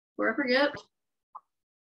before I forget.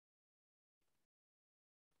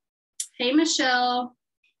 Hey, Michelle.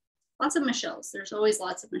 Lots of Michelles. There's always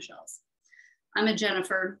lots of Michelles. I'm a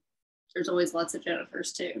Jennifer. There's always lots of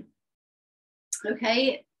Jennifers too.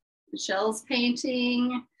 Okay, Michelle's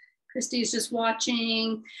painting. Christy's just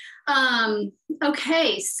watching.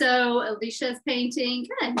 Okay, so Alicia's painting.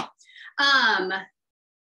 Good. I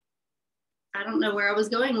don't know where I was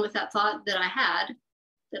going with that thought that I had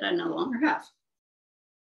that I no longer have.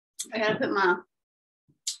 I gotta put my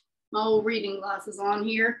old reading glasses on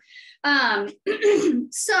here.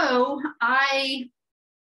 So I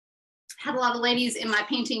had a lot of ladies in my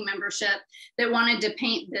painting membership that wanted to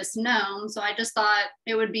paint this gnome. So I just thought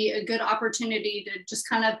it would be a good opportunity to just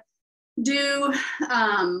kind of do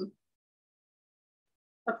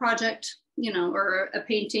a project, you know, or a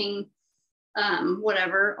painting,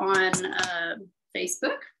 whatever, on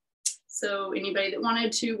Facebook. So anybody that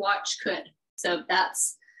wanted to watch could. So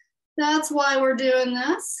that's why we're doing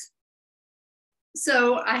this.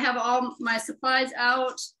 So I have all my supplies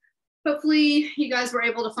out. Hopefully you guys were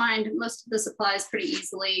able to find most of the supplies pretty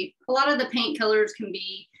easily. A lot of the paint colors can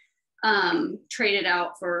be traded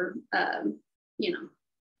out for, you know,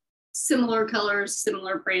 similar colors,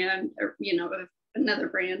 similar brand, or, you know, another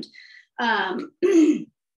brand. But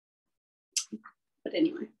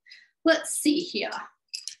anyway, let's see here.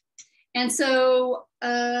 And so,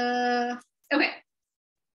 okay.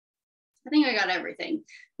 I think I got everything.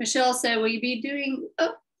 Michelle said, will you be doing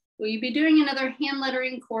another hand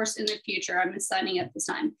lettering course in the future? I'm signing up this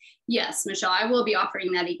time. Yes, Michelle, I will be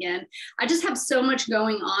offering that again. I just have so much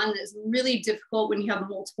going on that's really difficult when you have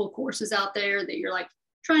multiple courses out there that you're like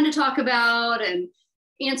trying to talk about and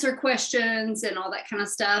answer questions and all that kind of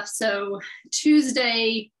stuff. So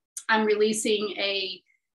Tuesday, I'm releasing a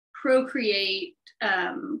Procreate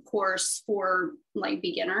course for like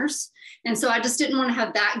beginners. And so I just didn't want to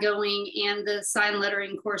have that going and the sign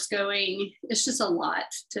lettering course going. It's just a lot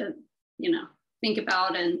to, you know, think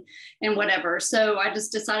about and whatever. So I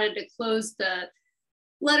just decided to close the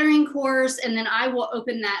lettering course and then I will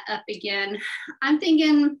open that up again. I'm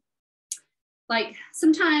thinking like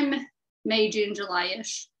sometime May, June,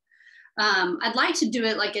 July-ish. I'd like to do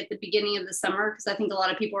it like at the beginning of the summer because I think a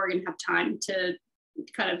lot of people are going to have time to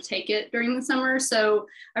kind of take it during the summer. So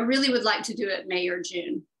I really would like to do it May or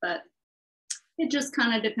June, but it just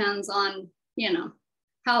kind of depends on, you know,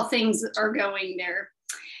 how things are going there.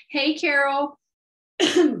 Hey, Carol.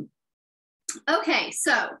 Okay,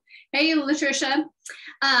 so hey, Latricia.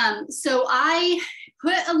 So I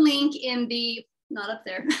put a link in the, not up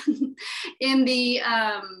there, in the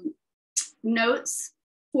notes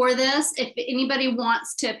for this. If anybody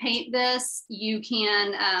wants to paint this, you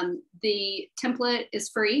can, the template is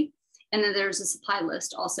free. And then there's a supply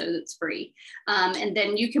list also that's free. And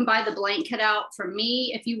then you can buy the blank cutout from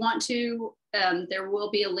me if you want to. There will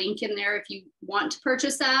be a link in there if you want to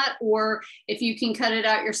purchase that, or if you can cut it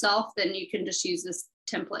out yourself, then you can just use this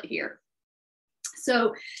template here.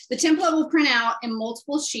 So the template will print out in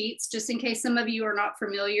multiple sheets, just in case some of you are not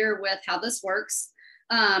familiar with how this works.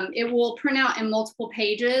 It will print out in multiple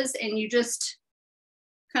pages and you just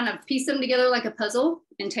kind of piece them together like a puzzle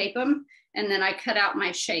and tape them. And then I cut out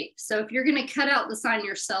my shape. So if you're going to cut out the sign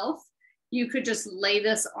yourself, you could just lay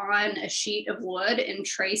this on a sheet of wood and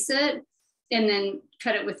trace it and then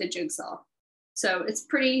cut it with a jigsaw. So it's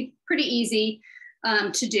pretty easy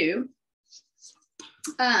to do.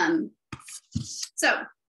 So I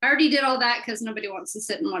already did all that because nobody wants to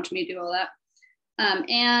sit and watch me do all that.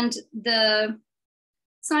 And the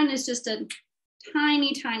sign is just a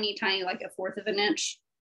tiny, like 1/4 of an inch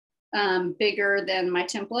bigger than my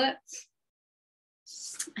template.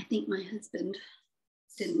 I think my husband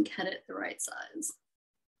didn't cut it the right size,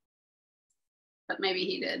 but maybe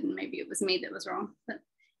he did, and maybe it was me that was wrong. But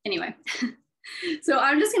anyway, so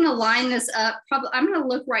I'm just gonna line this up. Probably I'm gonna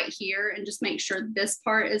look right here and just make sure this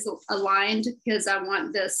part is aligned because I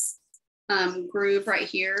want this groove right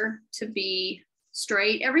here to be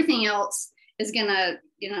straight. Everything else is gonna,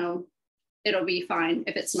 you know, it'll be fine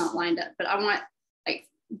if it's not lined up, but I want like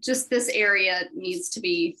just this area needs to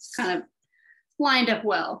be kind of lined up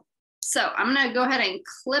well. So I'm gonna go ahead and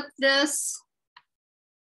clip this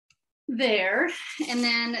there. And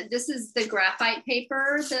then this is the graphite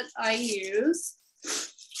paper that I use.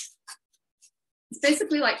 It's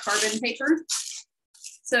basically like carbon paper.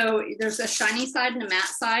 So there's a shiny side and a matte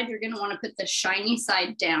side. You're gonna wanna put the shiny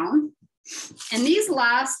side down. And these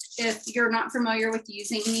last, if you're not familiar with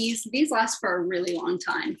using these last for a really long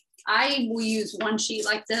time. I will use one sheet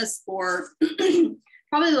like this for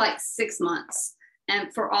probably like 6 months.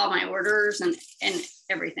 and for all my orders and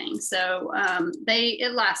everything. So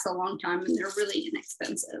it lasts a long time and they're really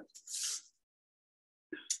inexpensive.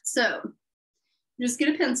 So just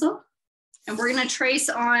get a pencil and we're gonna trace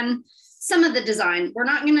on some of the design. We're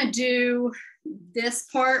not gonna do this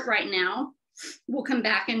part right now. We'll come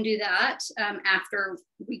back and do that after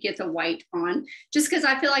we get the white on, just because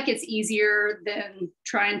I feel like it's easier than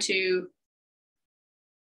trying to,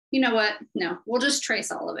 you know what? No, we'll just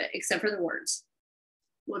trace all of it except for the words.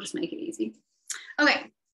 We'll just make it easy.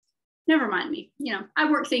 Okay, never mind me. You know,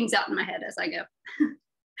 I work things out in my head as I go.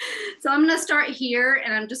 So I'm gonna start here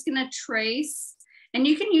and I'm just gonna trace, and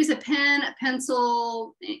you can use a pen, a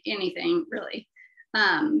pencil, anything really.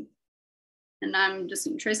 And I'm just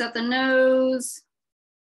gonna trace out the nose.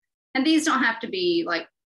 And these don't have to be like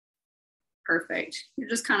perfect. You're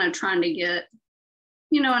just kind of trying to get,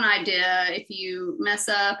 you know, an idea. If you mess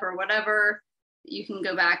up or whatever, you can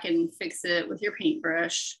go back and fix it with your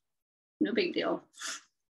paintbrush. No big deal.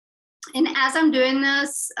 And as I'm doing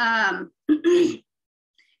this, if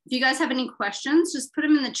you guys have any questions, just put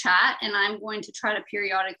them in the chat and I'm going to try to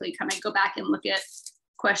periodically kind of go back and look at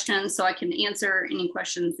questions so I can answer any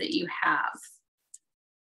questions that you have.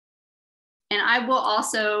 And I will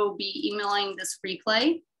also be emailing this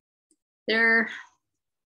replay.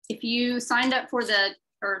 If you signed up for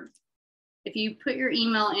or if you put your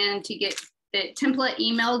email in to get the template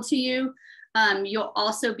emailed to you, you'll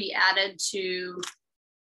also be added to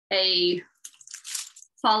a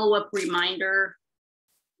follow-up reminder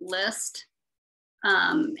list.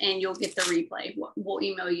 And you'll get the replay. We'll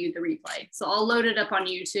email you the replay. So I'll load it up on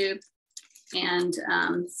YouTube and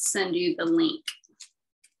send you the link.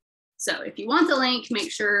 So if you want the link,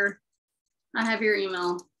 make sure I have your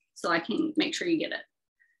email so I can make sure you get it.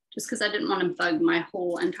 Just because I didn't want to bug my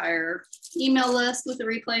whole entire email list with the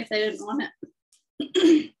replay if they didn't want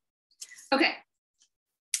it. Okay,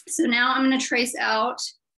 so now I'm going to trace out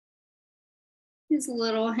his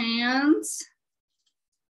little hands.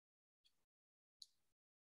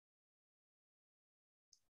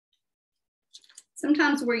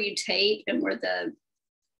 Sometimes where you tape and where the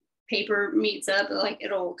paper meets up, like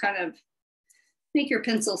it'll kind of make your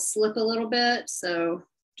pencil slip a little bit. So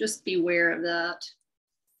just beware of that.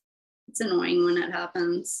 It's annoying when it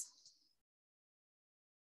happens.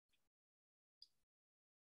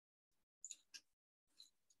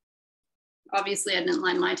 Obviously, I didn't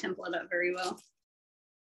line my template up very well,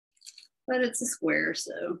 but it's a square,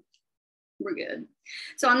 so we're good.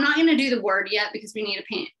 So I'm not going to do the word yet because we need to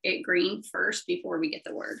paint it green first before we get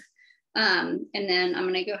the word. And then I'm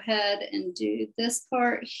going to go ahead and do this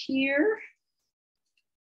part here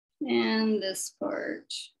and this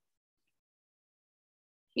part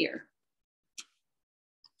here.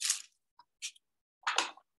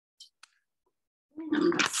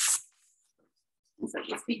 I'm going to set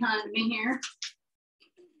this behind me here.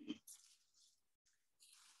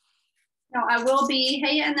 Now I will be,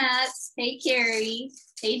 hey Annette, hey Carrie,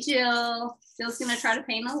 hey Jill. Jill's gonna try to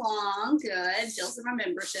paint along, good. Jill's in my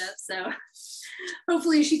membership, so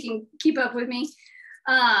hopefully she can keep up with me.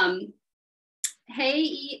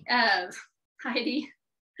 Hey Heidi,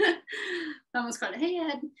 I almost called it, hey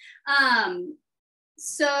Ed.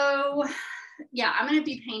 So yeah, I'm gonna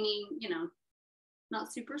be painting, you know,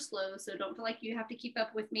 not super slow, so don't feel like you have to keep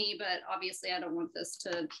up with me, but obviously I don't want this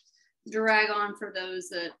to drag on for those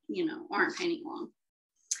that, you know, aren't painting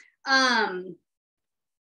long.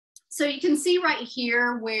 So you can see right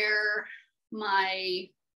here where my,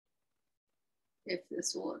 if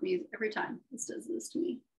this will let me, every time this does this to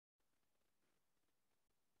me,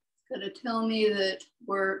 it's gonna tell me that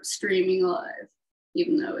we're streaming live,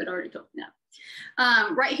 even though it already told me that.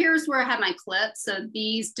 Right here is where I have my clips. So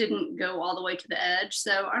these didn't go all the way to the edge.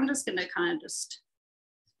 So I'm just gonna kind of just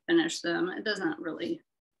finish them. It doesn't really,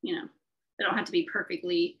 you know, they don't have to be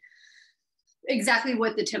perfectly exactly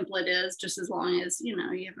what the template is, just as long as, you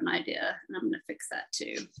know, you have an idea. And I'm gonna fix that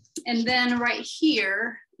too. And then right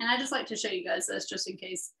here, and I just like to show you guys this just in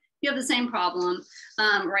case you have the same problem.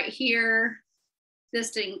 Right here,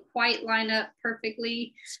 this didn't quite line up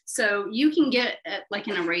perfectly. So you can get like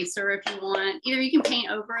an eraser if you want. Either you can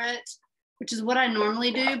paint over it, which is what I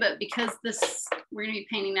normally do, but because this, we're gonna be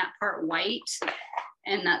painting that part white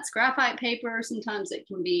and that's graphite paper, sometimes it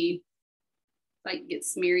can be like get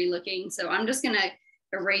smeary looking. So I'm just gonna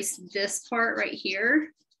erase this part right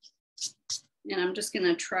here. And I'm just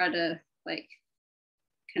gonna try to like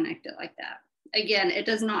connect it like that. Again, it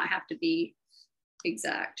does not have to be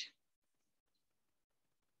exact.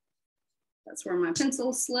 That's where my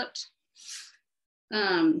pencil slipped.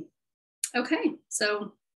 Okay,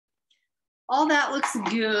 so all that looks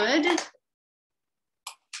good.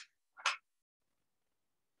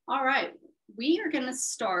 All right, we are gonna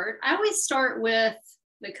start. I always start with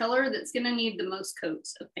the color that's gonna need the most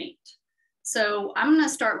coats of paint. So I'm gonna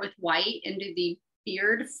start with white and do the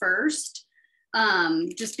beard first,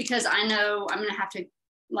 just because I know I'm gonna have to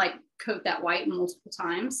like coat that white multiple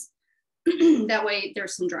times. That way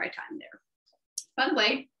there's some dry time there. By the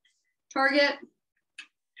way, Target,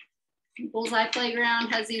 Bullseye Playground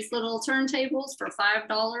has these little turntables for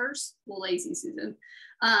 $5. Well, lazy Susan.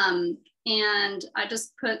 And I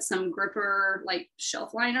just put some gripper like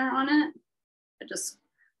shelf liner on it. I just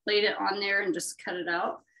laid it on there and just cut it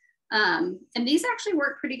out. And these actually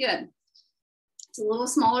work pretty good. It's a little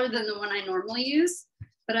smaller than the one I normally use,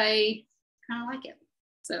 but I kind of like it.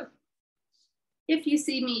 So if you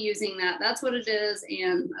see me using that, that's what it is,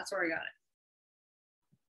 and that's where I got it.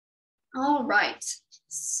 All right,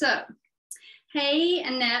 so hey,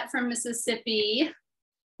 Annette from Mississippi.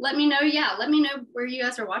 Let me know, let me know where you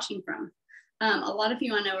guys are watching from. A lot of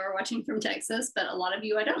you I know are watching from Texas, but a lot of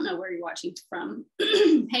you I don't know where you're watching from.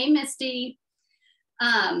 Hey, Misty.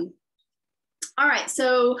 All right,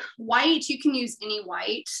 so white, you can use any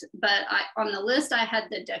white, but on the list I had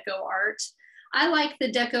the Deco Art. I like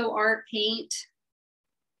the Deco Art paint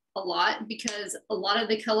a lot because a lot of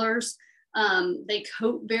the colors, they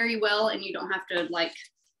coat very well and you don't have to like,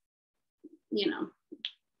 you know,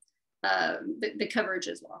 the coverage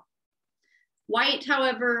as well. White,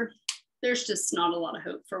 however, there's just not a lot of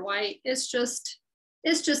hope for white. It's just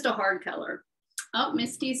a hard color. Oh,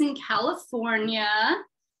 Misty's in California.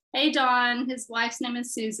 Hey, Don, his wife's name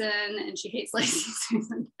is Susan and she hates lazy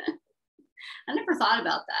Susan. I never thought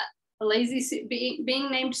about that. A lazy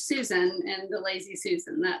being named Susan and the lazy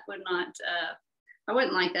Susan, that would not, I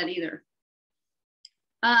wouldn't like that either.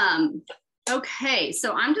 Okay,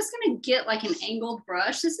 so I'm just gonna get like an angled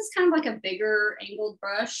brush. This is kind of like a bigger angled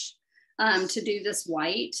brush to do this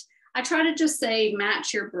white. I try to just say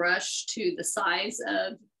match your brush to the size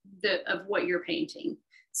of what you're painting.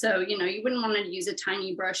 So, you know, you wouldn't want to use a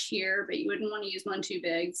tiny brush here, but you wouldn't want to use one too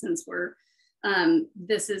big since we're,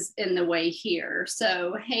 this is in the way here.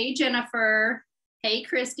 So, hey, Jennifer. Hey,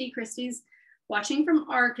 Christy. Christy's watching from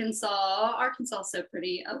Arkansas. Arkansas is so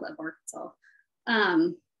pretty. I love Arkansas.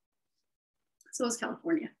 So is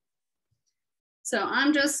California. So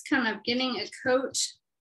I'm just kind of getting a coat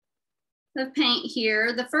of paint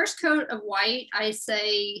here. The first coat of white, I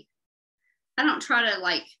say, I don't try to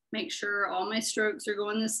like make sure all my strokes are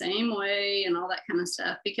going the same way and all that kind of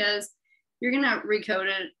stuff because you're gonna recoat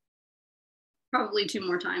it probably 2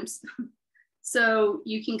 more times. So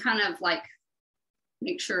you can kind of like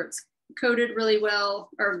make sure it's coated really well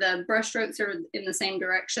or the brush strokes are in the same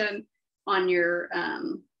direction on your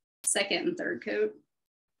second and third coat.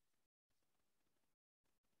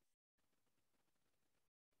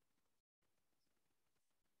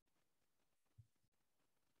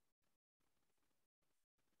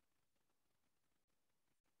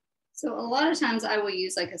 So a lot of times I will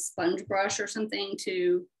use like a sponge brush or something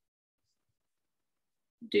to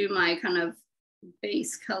do my kind of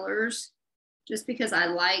base colors, just because I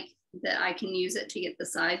like that I can use it to get the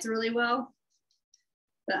sides really well.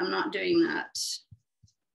 But I'm not doing that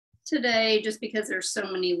today just because there's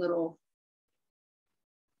so many little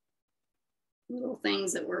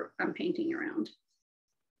things that I'm painting around.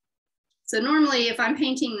 So normally if I'm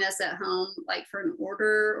painting this at home, like for an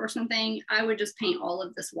order or something, I would just paint all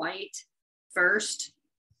of this white first,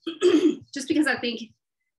 just because I think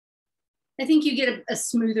you get a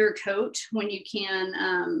smoother coat when you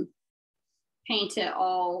can paint it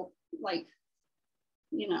all like,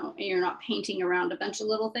 you know, you're not painting around a bunch of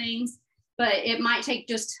little things, but it might take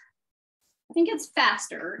just, I think it's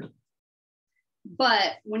faster.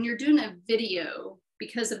 But when you're doing a video,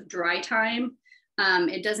 because of dry time,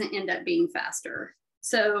 it doesn't end up being faster.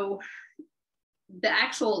 So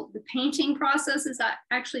the painting process is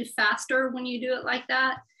actually faster when you do it like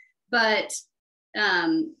that, but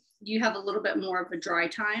you have a little bit more of a dry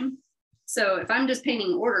time. So if I'm just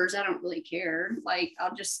painting orders, I don't really care. Like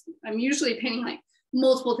I'm usually painting like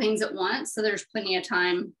multiple things at once. So there's plenty of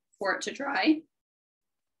time for it to dry.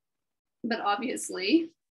 But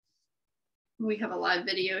obviously we have a live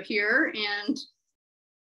video here and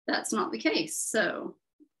that's not the case. So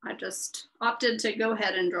I just opted to go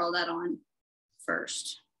ahead and draw that on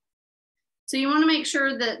first. So you want to make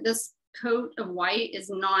sure that this coat of white is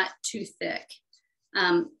not too thick.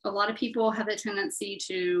 A lot of people have a tendency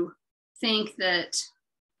to think that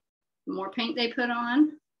the more paint they put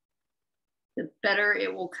on, the better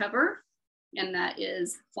it will cover, and that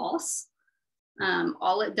is false.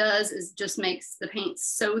 All it does is just makes the paint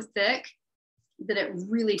so thick that it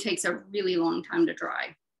really takes a really long time to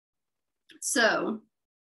dry. So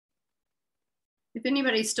if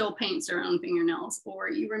anybody still paints their own fingernails, or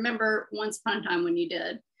you remember once upon a time when you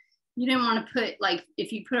did, you didn't want to put, like,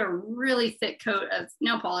 if you put a really thick coat of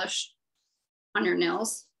nail polish on your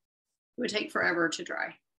nails, it would take forever to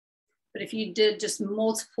dry. But if you did just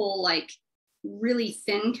multiple, like, really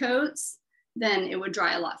thin coats, then it would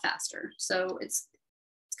dry a lot faster. So it's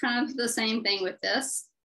kind of the same thing with this.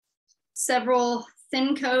 Several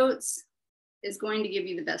thin coats is going to give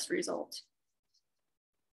you the best result.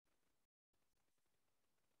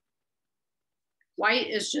 White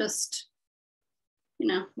is just, you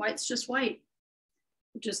know, white's just white.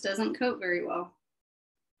 It just doesn't coat very well.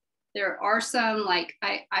 There are some, like,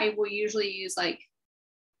 I will usually use, like,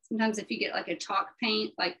 sometimes if you get like a chalk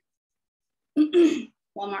paint, like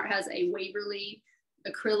Walmart has a Waverly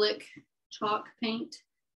acrylic chalk paint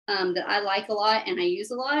that I like a lot and I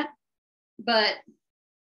use a lot, but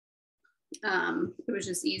it was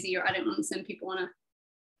just easier. I didn't want to send people on a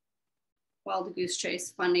wild goose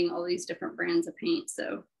chase funding all these different brands of paint.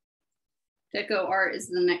 So Deco Art is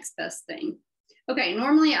the next best thing. Okay,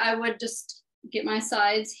 normally I would just get my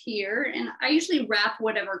sides here, and I usually wrap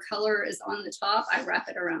whatever color is on the top, I wrap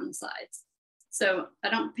it around the sides. So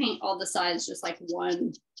I don't paint all the sides just like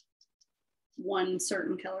one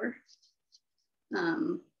certain color.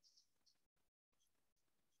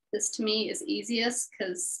 This to me is easiest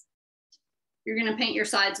because you're gonna paint your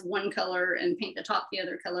sides one color and paint the top the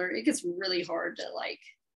other color. It gets really hard to like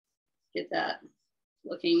get that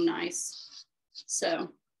looking nice. So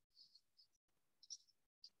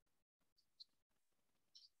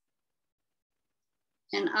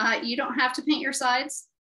and you don't have to paint your sides,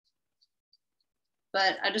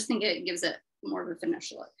 but I just think it gives it more of a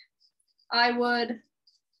finished look. I would,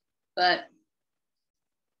 but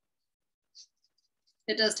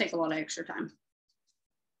it does take a lot of extra time.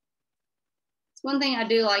 It's one thing I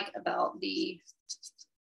do like about the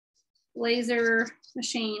laser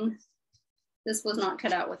machine. This was not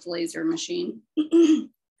cut out with the laser machine. The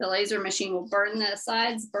laser machine will burn the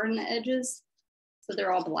sides, burn the edges, so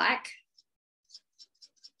they're all black.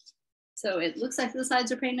 So it looks like the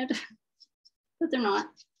sides are painted, but they're not,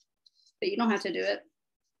 but you don't have to do it.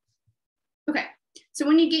 Okay, so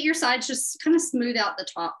when you get your sides, just kind of smooth out the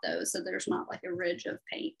top though, so there's not like a ridge of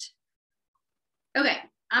paint. Okay,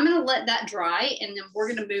 I'm gonna let that dry and then we're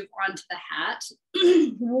gonna move on to the hat.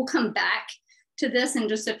 We'll come back to this in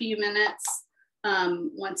just a few minutes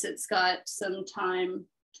once it's got some time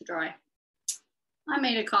to dry. I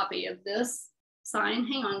made a copy of this sign.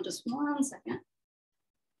 Hang on just 1 second.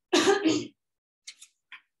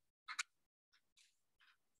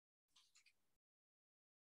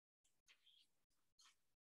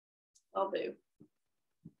 I'll do.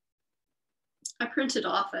 I printed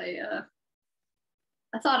off a,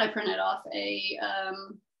 I thought I printed off a,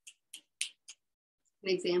 an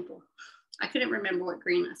example. I couldn't remember what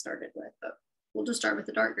green I started with, but we'll just start with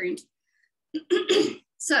the dark green.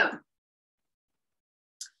 So,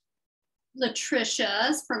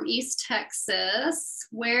 Latricia's from East Texas.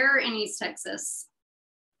 Where in East Texas,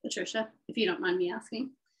 Latricia, if you don't mind me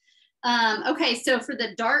asking? Okay, so for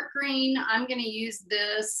the dark green, I'm going to use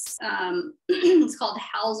this. It's called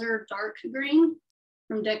Hauser Dark Green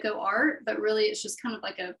from Deco Art, but really it's just kind of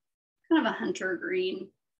like a hunter green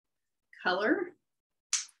color.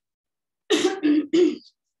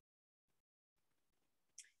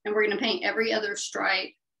 And we're going to paint every other stripe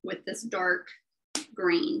with this dark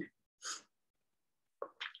green.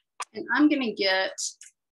 And I'm going to get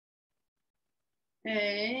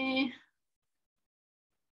a,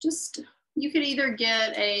 just, you could either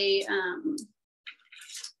get a,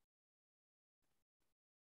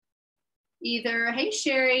 hey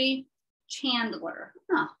Sherry, Chandler.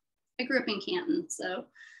 Oh, I grew up in Canton, so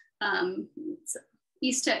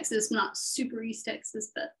East Texas, not super East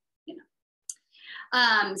Texas, but you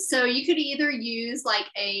know. So you could either use like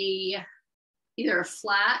either a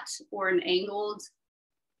flat or an angled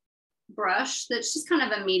brush that's just kind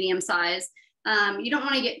of a medium size. You don't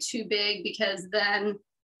want to get too big because then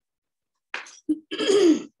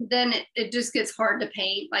it just gets hard to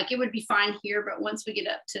paint. Like it would be fine here, but once we get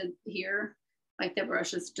up to here, like the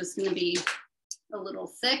brush is just going to be a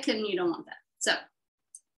little thick and you don't want that. So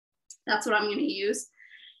that's what I'm going to use.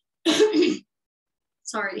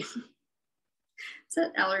 Sorry, it's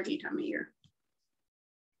that allergy time of year.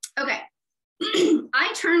 Okay,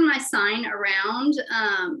 I turn my sign around.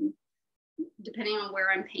 Depending on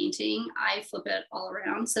where I'm painting, I flip it all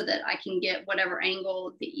around so that I can get whatever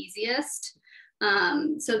angle the easiest,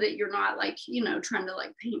 so that you're not like, you know, trying to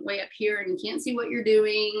like paint way up here and you can't see what you're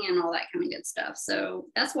doing and all that kind of good stuff. So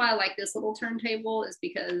that's why I like this little turntable, is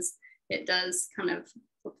because it does kind of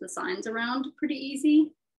flip the signs around pretty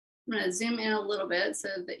easy. I'm going to zoom in a little bit so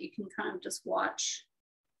that you can kind of just watch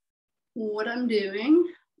what I'm doing.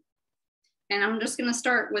 And I'm just going to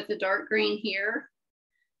start with the dark green here.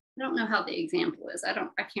 I don't know how the example is. I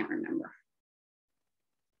can't remember.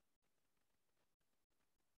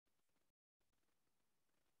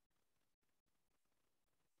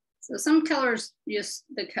 So some colors, just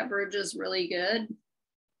the coverage is really good,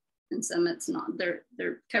 and some it's not.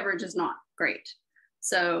 Their coverage is not great.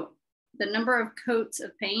 So the number of coats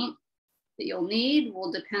of paint that you'll need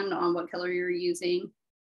will depend on what color you're using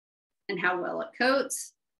and how well it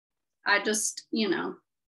coats. I just, you know,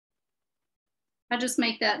 I just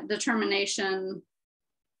make that determination,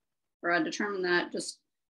 or I determine that just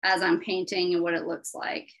as I'm painting and what it looks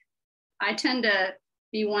like. I tend to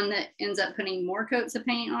be one that ends up putting more coats of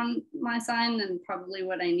paint on my sign than probably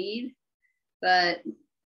what I need, but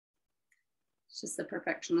it's just the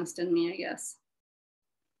perfectionist in me, I guess.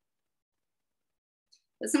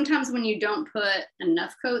 But sometimes when you don't put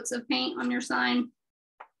enough coats of paint on your sign,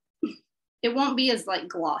 it won't be as like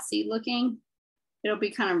glossy looking. It'll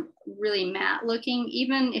be kind of really matte looking.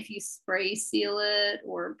 Even if you spray seal it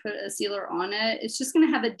or put a sealer on it, it's just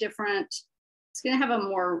gonna have a different, it's gonna have a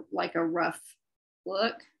more like a rough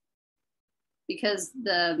look because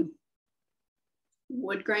the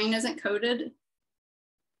wood grain isn't coated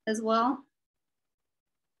as well.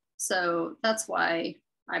 So that's why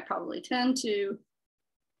I probably tend to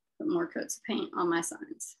put more coats of paint on my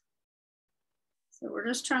signs. So we're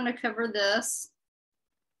just trying to cover this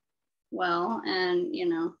well and, you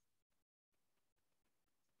know,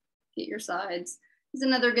 get your sides. There's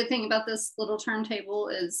another good thing about this little turntable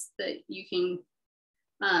is that you can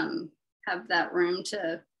have that room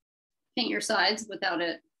to paint your sides without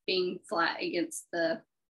it being flat against the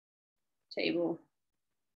table.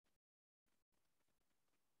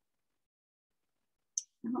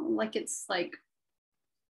 I don't like, it's like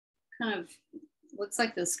kind of looks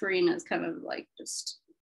like the screen is kind of like just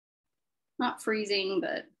not freezing,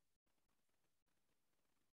 but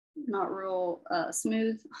not real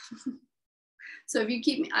smooth. So if you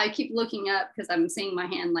keep, I keep looking up because I'm seeing my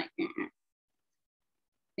hand like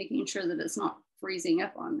making sure that it's not freezing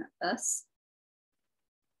up on us.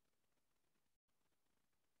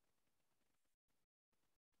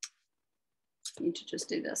 I need to just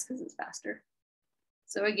do this because it's faster.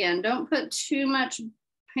 So again, don't put too much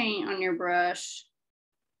paint on your brush,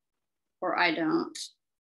 or I don't.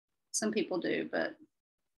 Some people do, but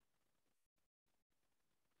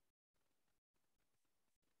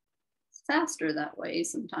it's faster that way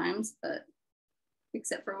sometimes, but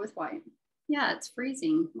except for with white. Yeah, it's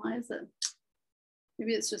freezing. Why is it?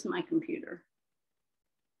 Maybe it's just my computer.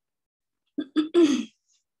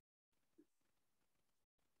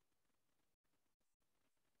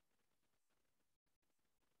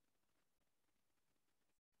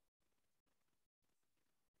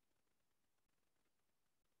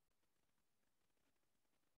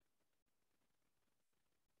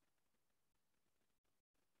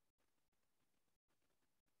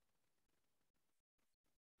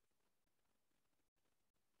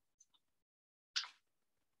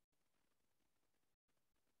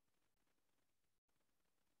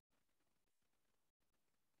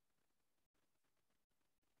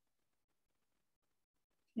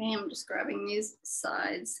 Okay, I'm just grabbing these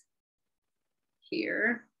sides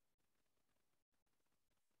here.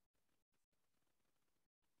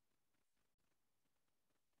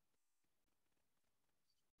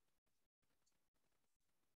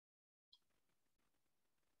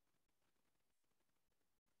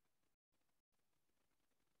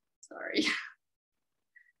 Sorry,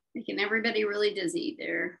 making everybody really dizzy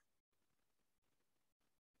there.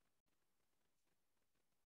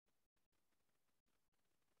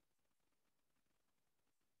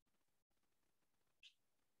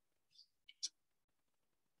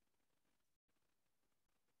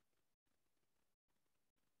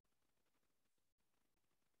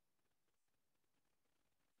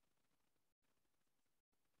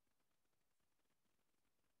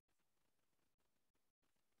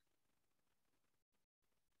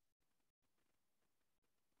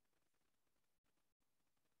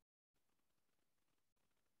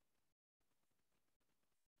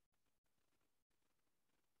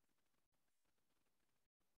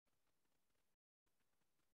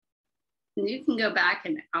 And you can go back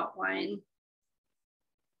and outline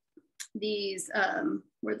these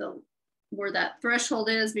where that threshold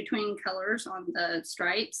is between colors on the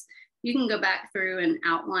stripes. You can go back through and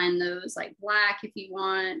outline those like black if you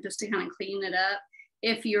want, just to kind of clean it up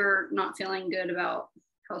if you're not feeling good about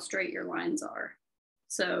how straight your lines are.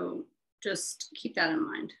 So just keep that in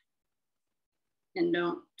mind and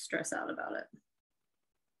don't stress out about it.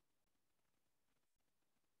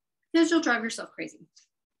 because you'll drive yourself crazy.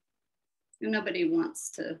 And nobody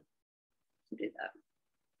wants to do that.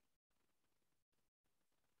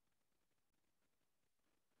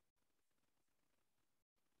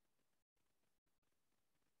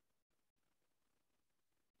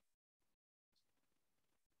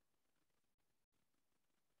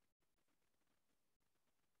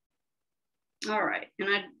 All right, and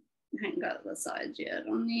I haven't got the sides yet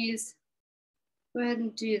on these. Go ahead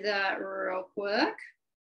and do that real quick.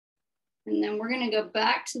 And then we're gonna go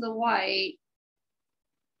back to the white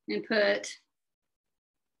and put,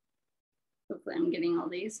 hopefully I'm getting all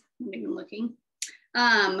these, I'm not even looking.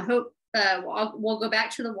 We'll go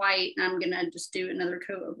back to the white and I'm gonna just do another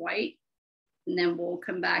coat of white. And then we'll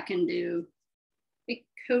come back and do a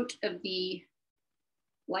coat of the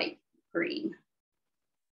light green.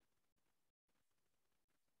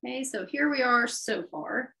 Okay, so here we are so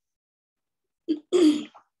far.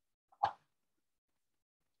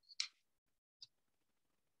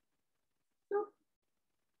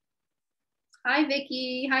 Hi,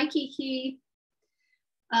 Vicky. Hi, Kiki.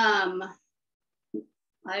 I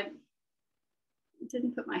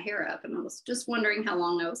didn't put my hair up and I was just wondering how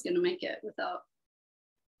long I was going to make it without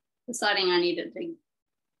deciding I needed to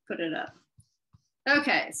put it up.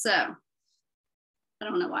 Okay, so I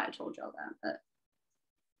don't know why I told y'all that, but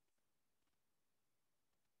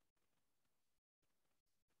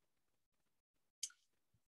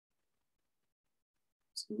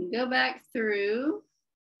so we go back through.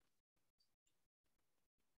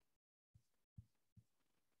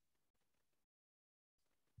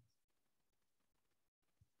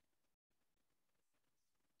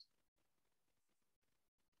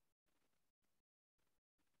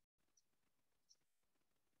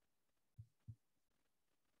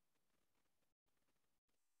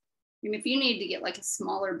 And if you need to get like a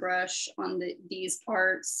smaller brush on these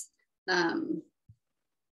parts, then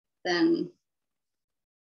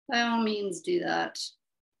by all means do that.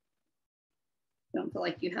 Don't feel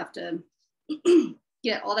like you have to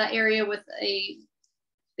get all that area with a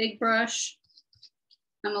big brush.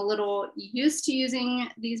 I'm a little used to using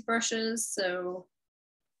these brushes, so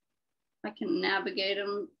I can navigate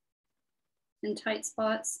them in tight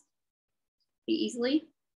spots easily.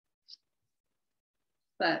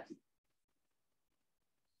 But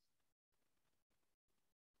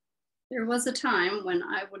there was a time when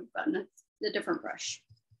I would button a different brush.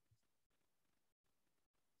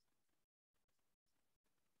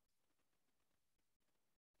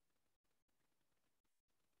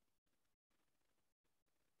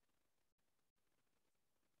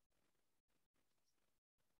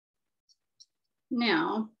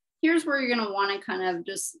 Now, here's where you're going to want to kind of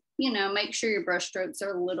just, make sure your brush strokes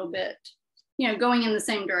are a little bit, going in the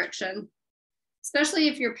same direction, especially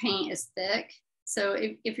if your paint is thick. So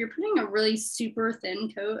if you're putting a really super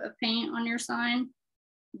thin coat of paint on your sign,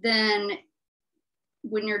 then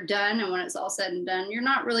when you're done and when it's all said and done, you're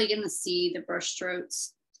not really going to see the brush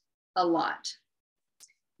strokes a lot.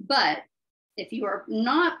 But if you're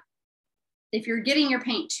getting your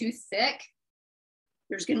paint too thick,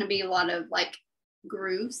 there's going to be a lot of like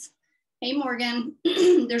grooves. Hey, Morgan,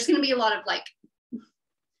 there's going to be a lot of like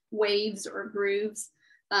waves or grooves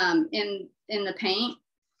in the paint.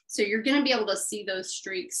 So you're going to be able to see those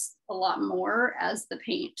streaks a lot more as the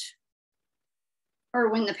paint, or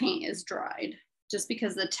when the paint is dried, just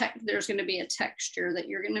because there's going to be a texture that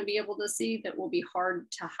you're going to be able to see that will be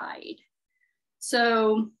hard to hide.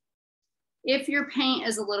 So if your paint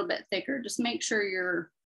is a little bit thicker, just make sure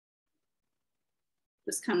you're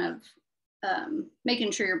just kind of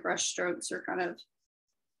making sure your brush strokes are kind of,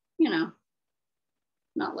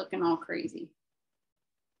 not looking all crazy.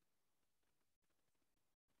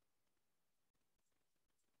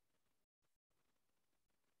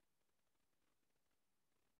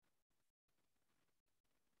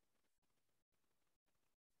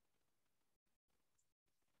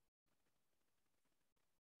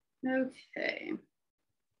 Okay.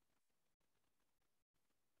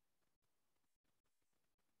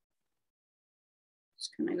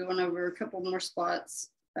 Just kind of going over a couple more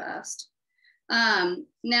spots fast.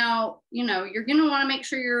 Now, you're going to want to make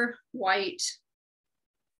sure your white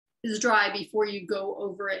is dry before you go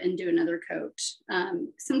over it and do another coat.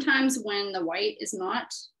 Sometimes when the white is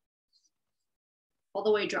not all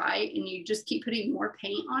the way dry and you just keep putting more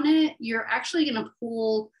paint on it, you're actually going to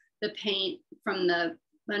pull the paint from the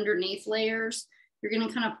underneath layers. You're going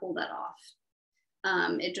to kind of pull that off.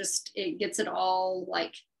 It gets it all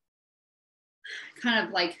like kind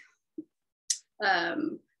of like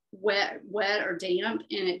wet or damp,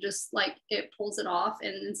 and it just like it pulls it off.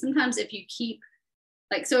 And then sometimes if you keep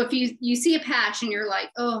like, so if you see a patch and you're like,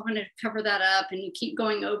 oh, I'm gonna cover that up, and you keep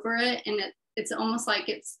going over it, and it's almost like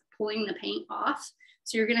it's pulling the paint off.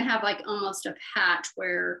 So you're gonna have like almost a patch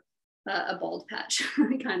where, a bald patch,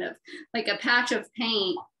 kind of like a patch of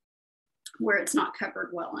paint where it's not covered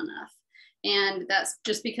well enough. And that's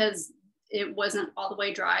just because it wasn't all the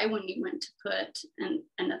way dry when you went to put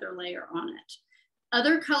another layer on it.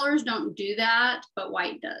 Other colors don't do that, but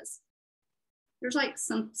white does. There's like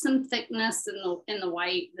some thickness in the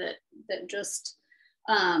white that just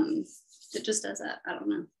does that. I don't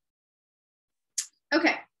know.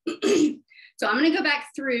 Okay. So I'm going to go back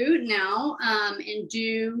through now and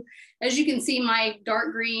do, as you can see, my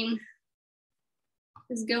dark green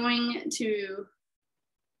is going to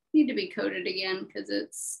need to be coated again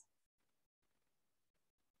because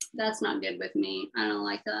that's not good with me. I don't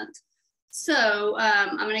like that. So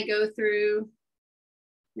I'm going to go through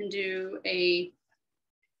and do a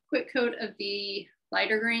quick coat of the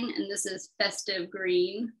lighter green, and this is festive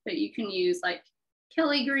green, but you can use like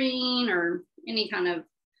Kelly green or any kind of,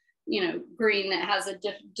 you know, green that has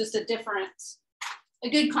just a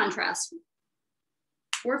good contrast.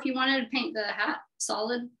 Or if you wanted to paint the hat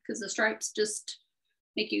solid because the stripes just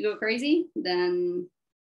make you go crazy, then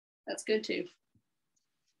that's good too.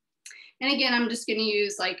 And again, I'm just going to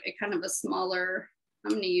use like a kind of a smaller,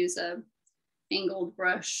 I'm going to use a angled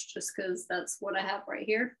brush just because that's what I have right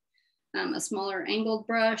here. A smaller angled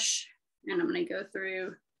brush, and I'm going to go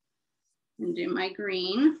through and do my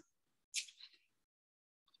green.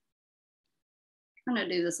 I'm going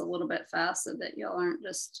to do this a little bit fast so that y'all aren't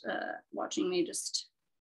just watching me just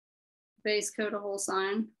base coat a whole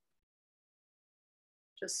sign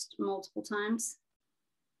just multiple times.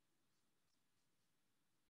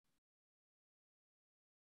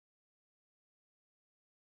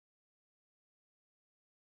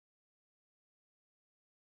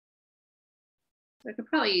 I could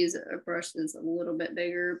probably use a brush that's a little bit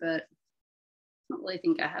bigger, but I don't really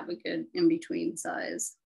think I have a good in-between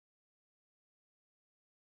size.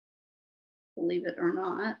 Believe it or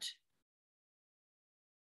not.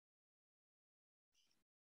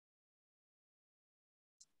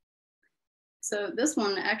 So this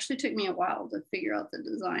one actually took me a while to figure out the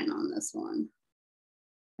design on this one.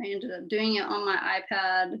 I ended up doing it on my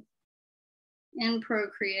iPad in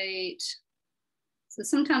Procreate. So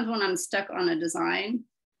sometimes when I'm stuck on a design,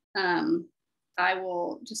 I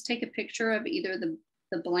will just take a picture of either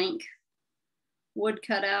the blank wood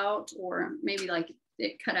cutout, or maybe like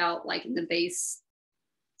it cut out like in the base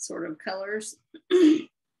sort of colors.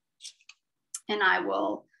 And I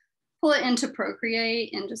will pull it into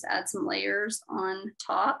Procreate and just add some layers on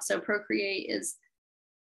top. So Procreate is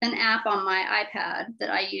an app on my iPad that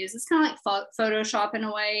I use. It's kind of like Photoshop in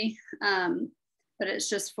a way, but it's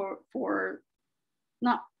just for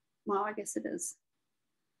not, well, I guess it is.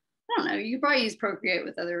 I don't know, you could probably use Procreate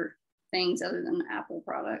with other things other than Apple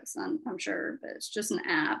products, I'm sure, but it's just an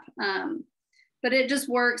app. But it just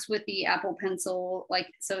works with the Apple Pencil, like,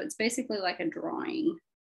 so it's basically like a drawing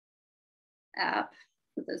app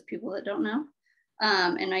for those people that don't know.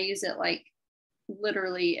 And I use it like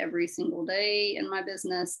literally every single day in my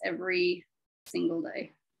business, every single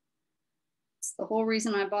day. It's the whole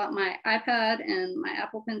reason I bought my iPad and my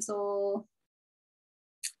Apple Pencil.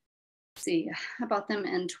 Let's see, I bought them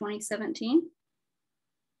in 2017.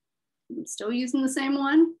 I'm still using the same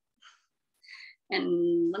one.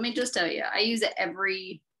 And let me just tell you, I use it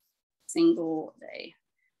every single day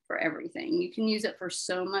for everything. You can use it for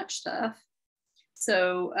so much stuff.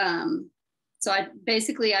 So, so I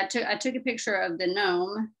basically, I took a picture of the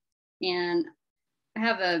gnome, and I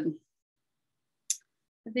have a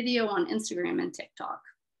video on Instagram and TikTok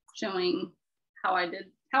showing how I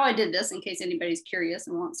did this in case anybody's curious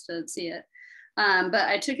and wants to see it. But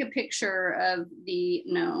I took a picture of the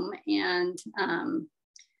gnome and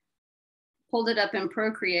pulled it up in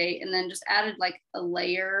Procreate, and then just added like a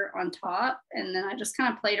layer on top. And then I just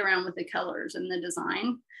kind of played around with the colors and the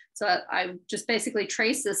design. So I just basically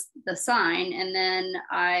traced the sign, and then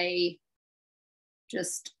I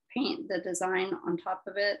just paint the design on top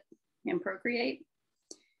of it in Procreate.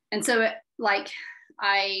 And so it, like,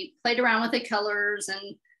 I played around with the colors,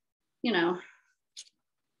 and, you know,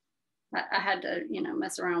 I had to, you know,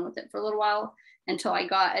 mess around with it for a little while until I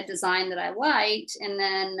got a design that I liked. And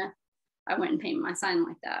then I went and painted my sign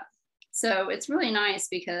like that. So it's really nice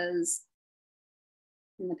because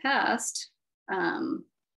in the past,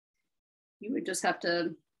 you would just have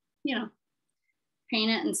to, you know,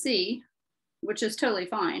 paint it and see, which is totally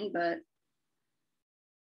fine, but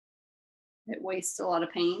it wastes a lot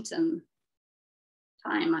of paint and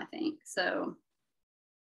time, I think. So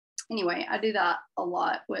anyway, I do that a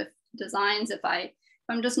lot with designs. If I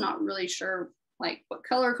I'm just not really sure like what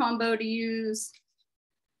color combo to use.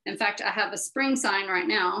 In fact, I have a spring sign right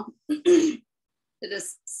now that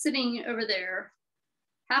is sitting over there,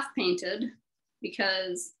 half painted,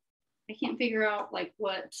 because I can't figure out like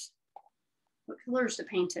what colors to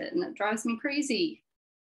paint it, and it drives me crazy.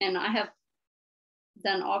 And I have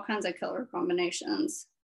done all kinds of color combinations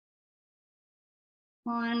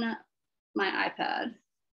on my iPad,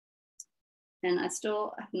 and I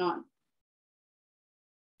still have not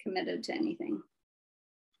committed to anything.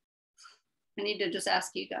 I need to just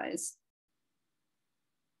ask you guys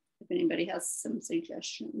if anybody has some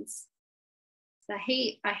suggestions. I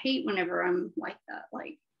hate whenever I'm like that.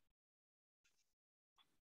 Like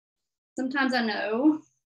sometimes I know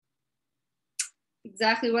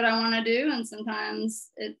exactly what I want to do, and sometimes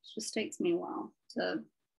it just takes me a while to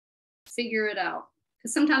figure it out.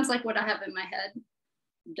 Because sometimes like what I have in my head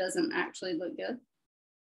doesn't actually look good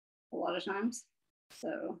a lot of times.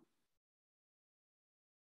 So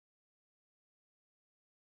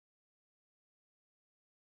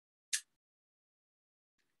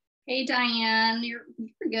hey Diane, you're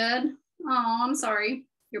good. Oh, I'm sorry.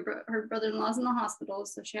 Her brother-in-law's in the hospital,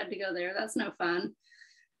 so she had to go there. That's no fun.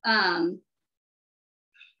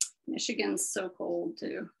 Michigan's so cold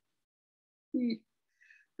too.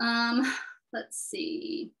 Let's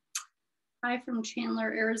see. Hi from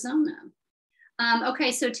Chandler, Arizona.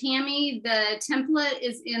 Okay, so Tammy, the template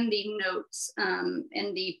is in the notes,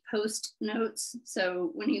 in the post notes.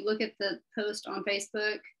 So when you look at the post on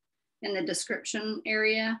Facebook in the description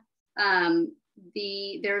area,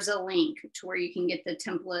 there's a link to where you can get the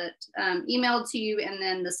template emailed to you, and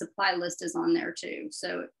then the supply list is on there too.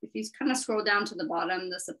 So if you kind of scroll down to the bottom,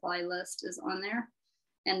 the supply list is on there,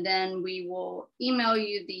 and then we will email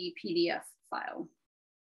you the PDF file.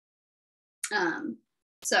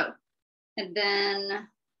 And then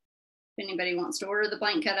if anybody wants to order the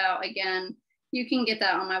blank cutout, again, you can get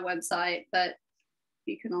that on my website, but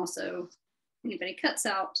you can also, if anybody cuts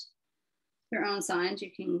out their own signs, you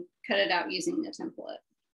can cut it out using the template.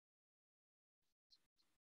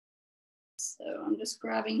 So I'm just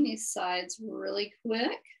grabbing these sides really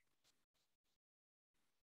quick.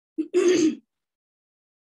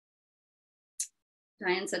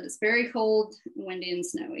 Diane said it's very cold, windy, and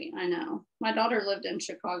snowy. I know. My daughter lived in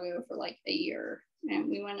Chicago for like a year, and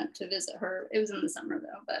we went up to visit her. It was in the summer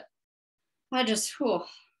though, but I just,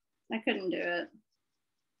 I couldn't do it.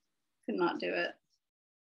 Could not do it.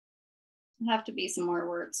 I have to be somewhere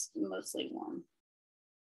where it's mostly warm.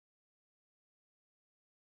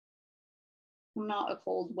 I'm not a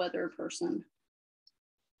cold weather person.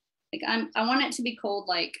 Like I want it to be cold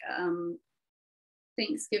like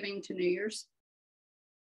Thanksgiving to New Year's.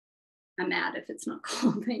 I'm mad if it's not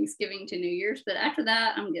cold Thanksgiving to New Year's, but after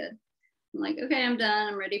that, I'm good. I'm like, okay, I'm done.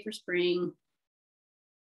 I'm ready for spring.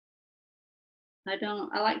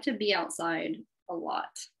 I like to be outside a lot.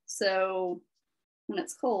 So when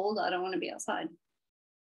it's cold, I don't want to be outside.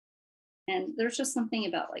 And there's just something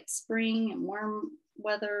about like spring and warm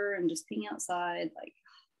weather and just being outside, like,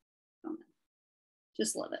 I don't know,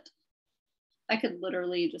 just love it. I could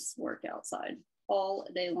literally just work outside all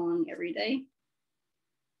day long, every day,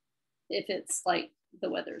 if it's like the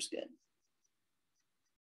weather's good.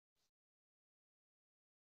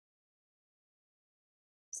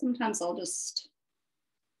 Sometimes I'll just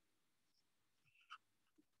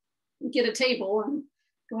get a table and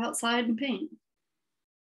go outside and paint.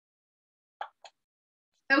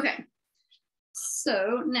 Okay,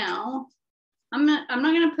 so now I'm not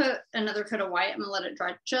gonna put another coat of white. I'm gonna let it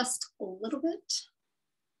dry just a little bit.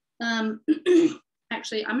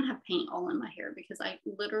 Actually, I'm gonna have paint all in my hair because I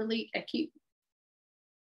keep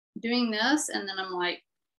doing this, and then I'm like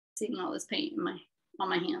seeing all this paint on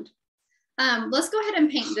my hand. Let's go ahead and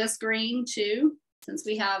paint this green too, since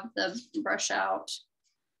we have the brush out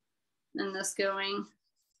and this going.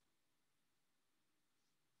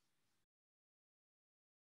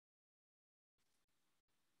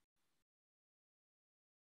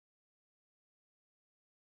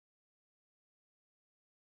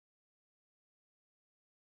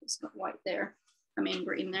 Just got white there. I mean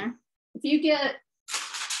green there. If you get,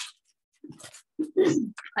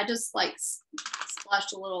 I just like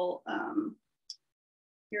splashed a little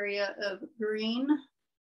area of green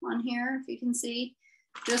on here, if you can see.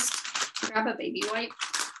 Just grab a baby wipe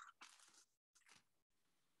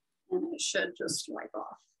and it should just wipe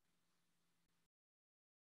off.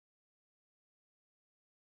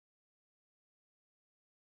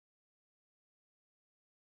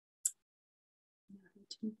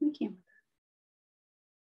 Move my camera.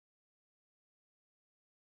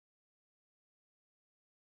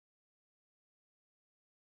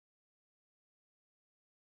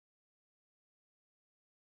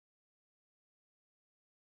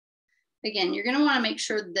 Again, you're gonna wanna make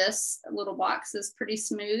sure this little box is pretty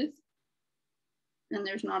smooth and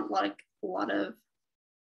there's not a lot of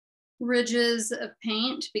ridges of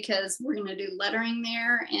paint, because we're going to do lettering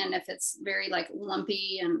there, and if it's very like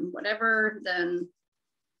lumpy and whatever, then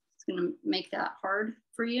it's going to make that hard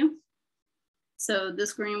for you. So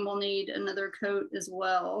this green will need another coat as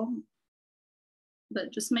well,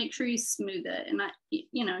 but just make sure you smooth it. And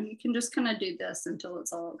you know, you can just kind of do this until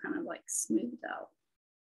it's all kind of like smoothed out.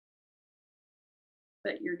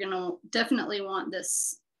 But you're going to definitely want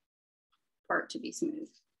this part to be smooth.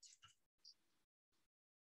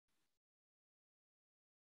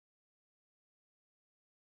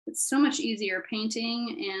 It's so much easier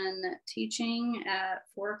painting and teaching at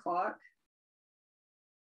 4 o'clock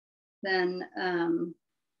than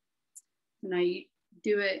when I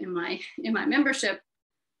do it in my membership.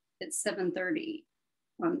 It's 7:30.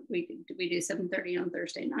 We do 7:30 on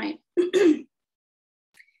Thursday night. And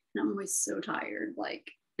I'm always so tired.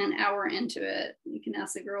 Like an hour into it, you can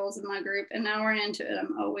ask the girls in my group. An hour into it,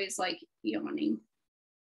 I'm always like yawning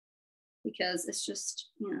because it's just,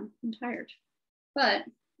 you know, I'm tired. But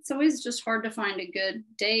it's always just hard to find a good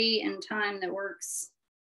day and time that works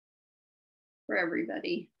for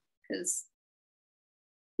everybody, because,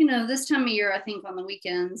 you know, this time of year, I think on the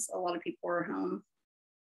weekends, a lot of people are home.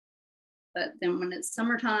 But then when it's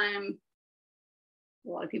summertime, a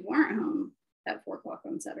lot of people aren't home at 4 o'clock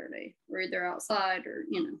on Saturday, or either outside or,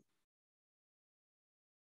 you know.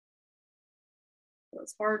 So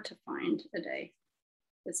it's hard to find a day.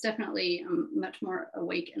 It's definitely much more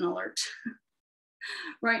awake and alert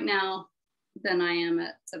right now than I am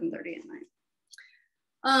at 7:30 at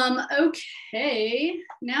night. Okay,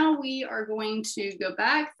 now we are going to go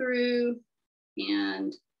back through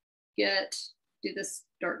and do this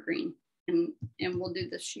dark green, and we'll do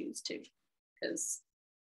the shoes too, because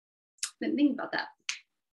I've been thinking about that,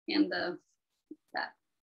 and that.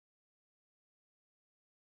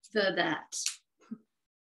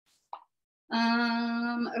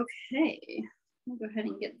 Okay, we'll go ahead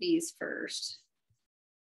and get these first.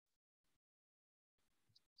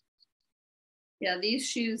 Yeah, these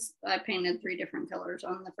shoes, I painted 3 different colors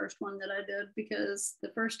on the first one that I did, because the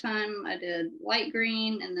first time I did light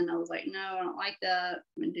green, and then I was like, no, I don't like that.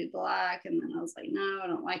 I'm gonna do black. And then I was like, no, I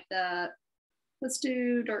don't like that. Let's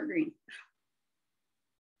do dark green.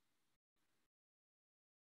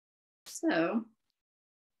 So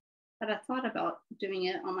had I thought about doing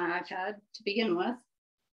it on my iPad to begin with,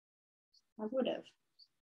 I would have.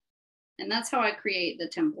 And that's how I create the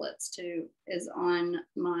templates too, is on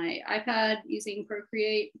my iPad using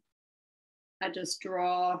Procreate. I just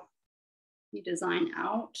draw the design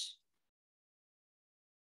out,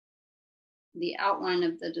 the outline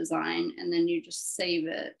of the design, and then you just save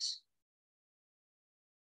it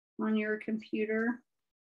on your computer.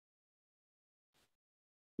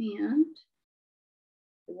 And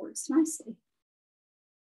it works nicely.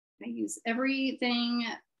 I use everything.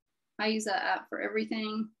 I use that app for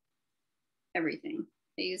everything. Everything.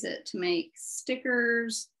 I use it to make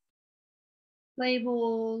stickers,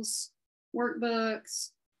 labels, workbooks,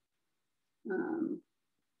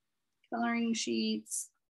 coloring sheets,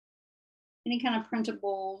 any kind of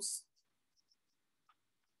printables,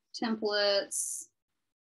 templates.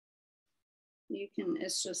 You can,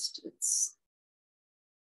 it's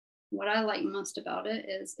what I like most about it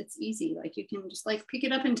is it's easy. Like you can just like pick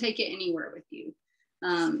it up and take it anywhere with you.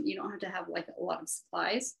 You don't have to have like a lot of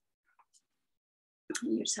supplies.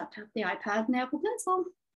 You just have to have the iPad and the Apple Pencil.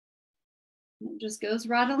 It just goes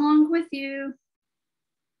right along with you.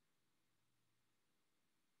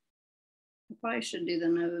 I probably should do the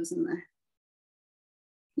nose and the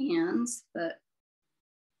hands, but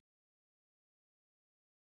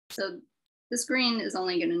so this green is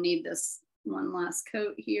only going to need this one last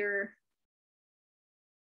coat here,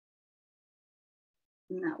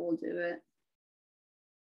 and that will do it.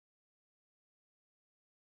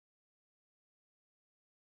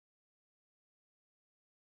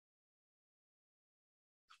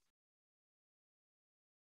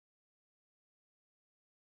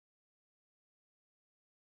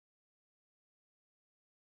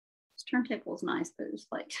 This turntable is nice, but it's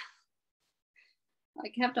like I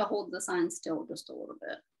have to hold the sign still just a little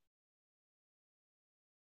bit.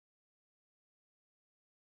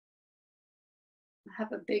 I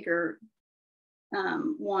have a bigger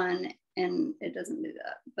one and it doesn't do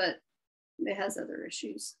that, but it has other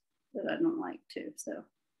issues that I don't like too. So,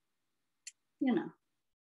 you know.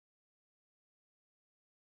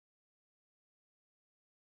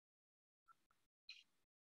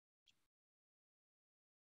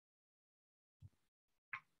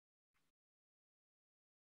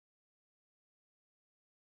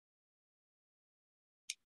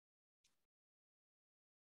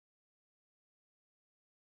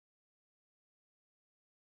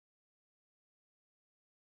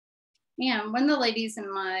 And one of the ladies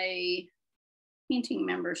in my painting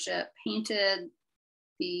membership painted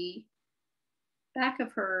the back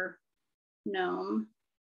of her gnome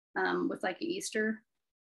with like an Easter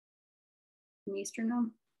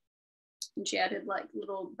gnome. And she added like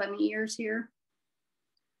little bunny ears here.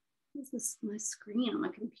 What is this? My screen on my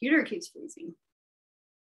computer keeps freezing.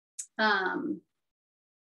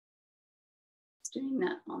 It's doing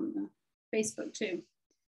that on the Facebook too.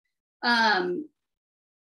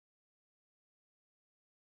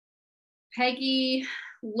 Peggy,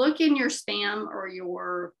 look in your spam or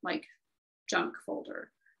your like junk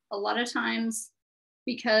folder. A lot of times,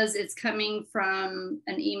 because it's coming from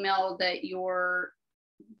an email that you're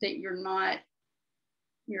not,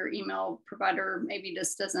 your email provider maybe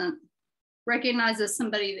just doesn't recognize as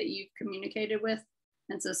somebody that you've communicated with.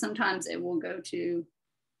 And so sometimes it will go to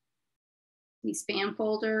the spam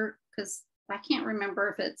folder, because I can't remember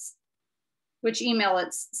if it's which email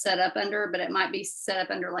it's set up under, but it might be set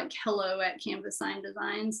up under like hello@Canvas Sign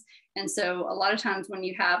Designs. And so a lot of times when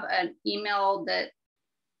you have an email that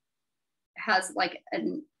has like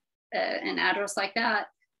an address like that,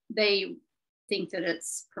 they think that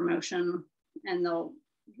it's promotion, and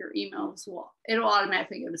your emails it'll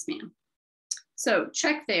automatically go to spam. So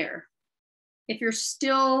check there. If you're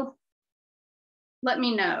still, let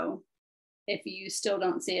me know if you still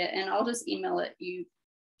don't see it, and I'll just email it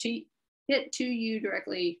to you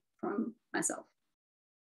directly from myself.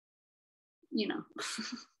 You know,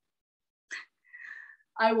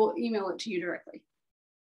 I will email it to you directly.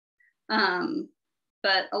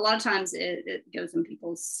 But a lot of times it goes in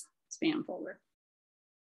people's spam folder.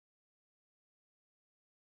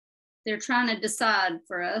 They're trying to decide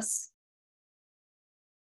for us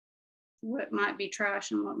what might be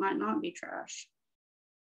trash and what might not be trash,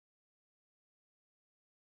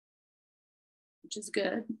 which is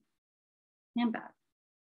good and bad.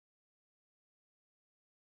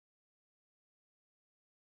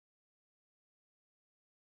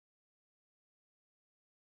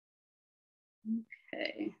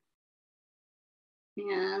 Okay.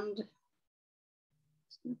 And I'm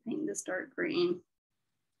gonna paint this dark green.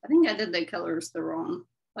 I think I did the colors the wrong,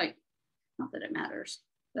 like, not that it matters,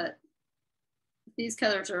 but these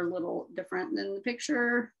colors are a little different than the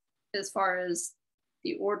picture as far as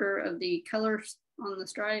the order of the colors on the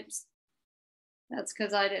stripes. That's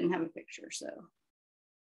because I didn't have a picture, so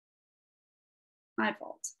my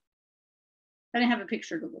fault. I didn't have a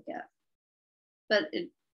picture to look at, but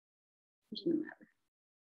it doesn't matter.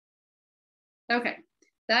 Okay,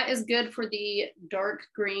 that is good for the dark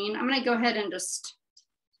green. I'm gonna go ahead and just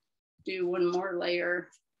do one more layer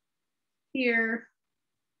here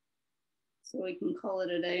so we can call it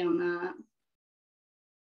a day on that.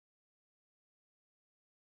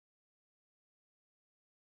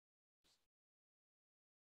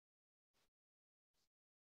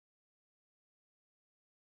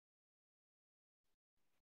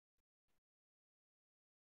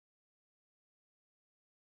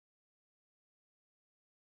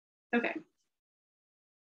 Okay.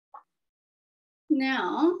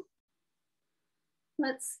 Now,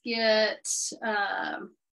 let's get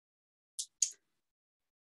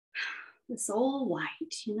this old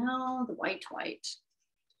white, you know, the white.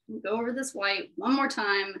 We'll go over this white one more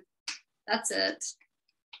time. That's it.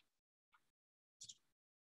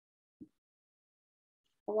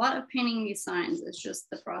 A lot of painting these signs is just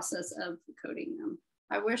the process of coating them.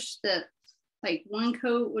 I wish that like one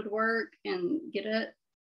coat would work and get it.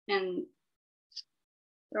 And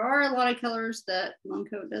there are a lot of colors that one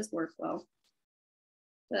coat does work well,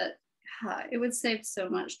 but it would save so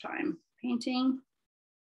much time painting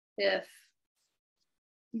if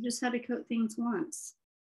you just had to coat things once,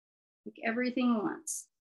 like everything once.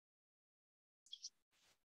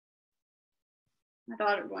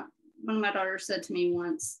 One of my daughters said to me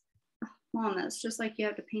once, Mom, that's just like you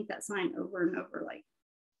have to paint that sign over and over like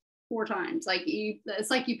 4 times. Like it's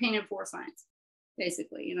like you painted 4 signs,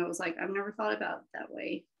 basically. You know, it was like, I've never thought about it that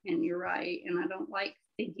way. And you're right. And I don't like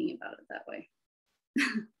thinking about it that way.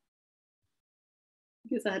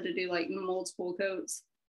 Because I had to do like multiple coats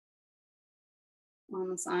on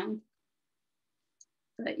the sign.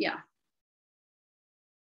 But yeah.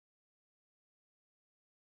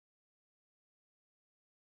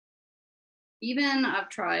 Even I've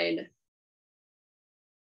tried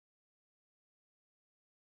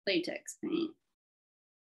latex paint,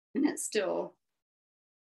 and it's still,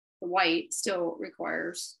 the white still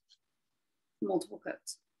requires multiple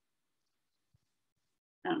coats.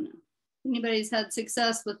 I don't know. If anybody's had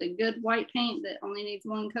success with a good white paint that only needs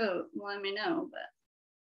 1 coat, let me know, but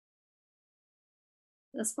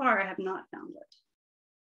thus far I have not found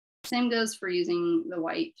it. Same goes for using the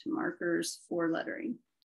white markers for lettering.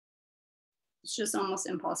 It's just almost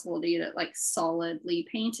impossible to get it like solidly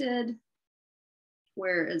painted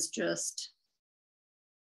where it's just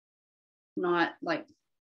not like,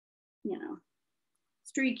 you know,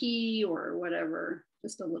 streaky or whatever,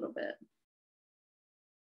 just a little bit.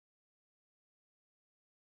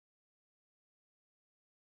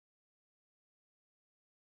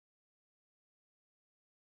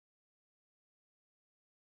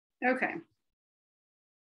 Okay.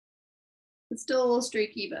 It's still a little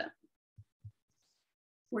streaky, but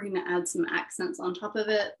we're going to add some accents on top of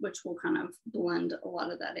it, which will kind of blend a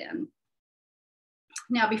lot of that in.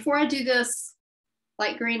 Now, before I do this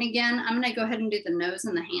light green again, I'm going to go ahead and do the nose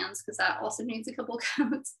and the hands because that also needs a couple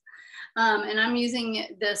coats. And I'm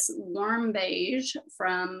using this warm beige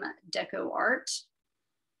from Deco Art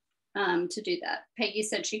to do that. Peggy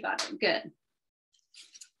said she got it. Good.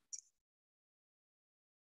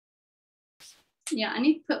 Yeah, I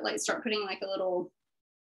need to put start putting like a little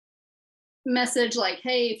message like,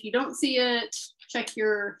 hey, if you don't see it, check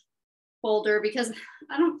your folder, because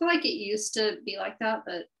I don't feel like it used to be like that,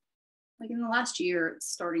 but like in the last year, it's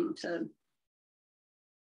starting to,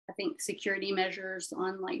 I think security measures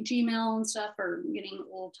on like Gmail and stuff are getting a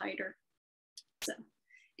little tighter. So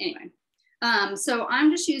anyway, so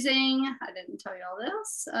I'm just using, I didn't tell you all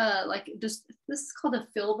this, this is called a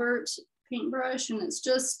filbert paintbrush, and it's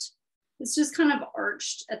just kind of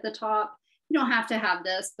arched at the top. You don't have to have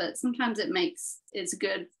this, but sometimes it's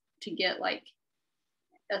good to get like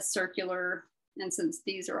a circular, and since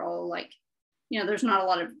these are all like, you know, there's not a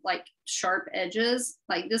lot of like sharp edges,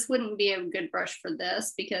 like this wouldn't be a good brush for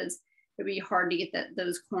this because it'd be hard to get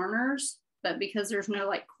those corners, but because there's no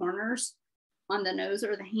like corners on the nose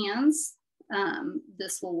or the hands,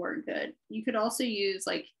 this will work good. You could also use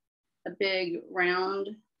like a big round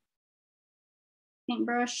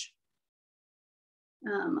paintbrush,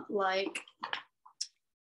 like,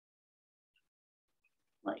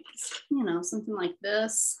 you know, something like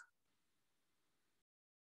this.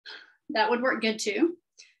 That would work good too.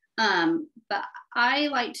 But I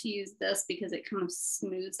like to use this because it kind of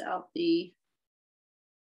smooths out the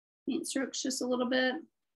paint strokes just a little bit.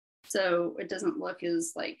 So it doesn't look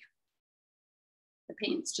as like, the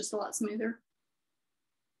paint's just a lot smoother.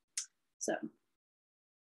 So.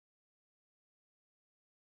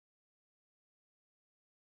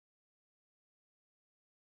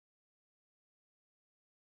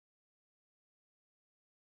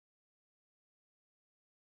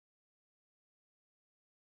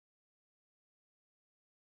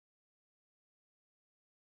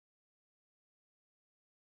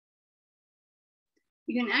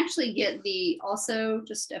 You can actually get also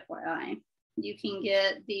just FYI, you can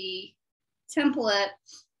get the template.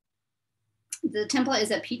 The template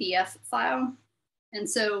is a PDF file. And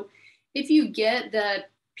so if you get the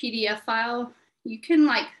PDF file, you can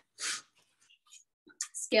like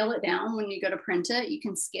scale it down when you go to print it. You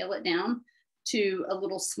can scale it down to a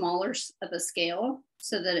little smaller of a scale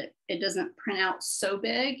so that it doesn't print out so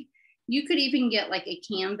big. You could even get like a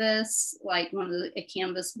canvas, like a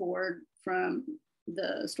canvas board from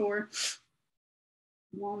the store,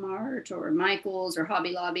 Walmart or Michael's or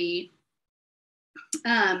Hobby Lobby.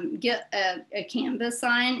 Get a canvas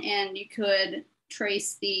sign, and you could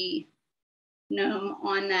trace the gnome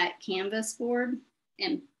on that canvas board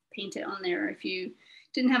and paint it on there. If you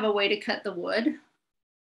didn't have a way to cut the wood,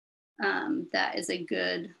 that is a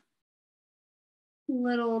good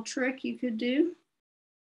little trick you could do.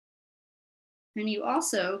 And you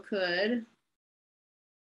also could,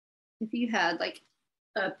 if you had like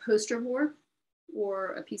a poster board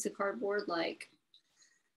or a piece of cardboard, like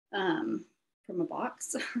from a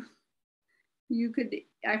box, you could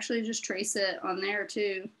actually just trace it on there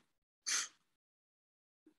too.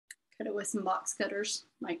 Cut it with some box cutters,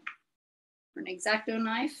 like an X-Acto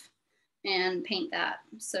knife, and paint that.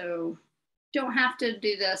 So you don't have to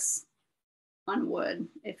do this on wood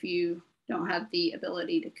if you don't have the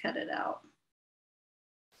ability to cut it out.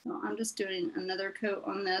 So I'm just doing another coat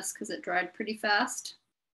on this because it dried pretty fast.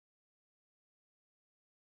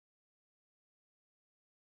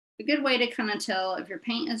 A good way to kind of tell if your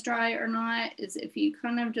paint is dry or not is if you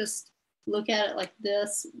kind of just look at it like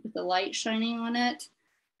this with the light shining on it.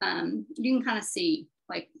 You can kind of see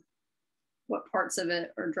like what parts of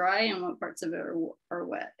it are dry and what parts of it are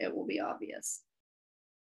wet. It will be obvious.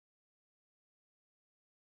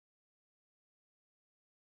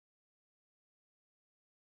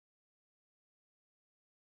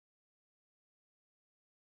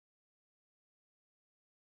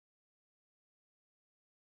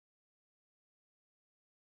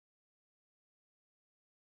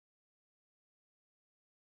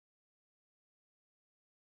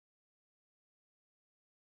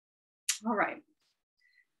 All right.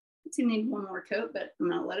 Let's see, need one more coat, but I'm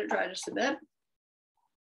gonna let it dry just a bit.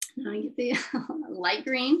 Now I get the light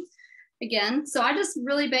green again. So I just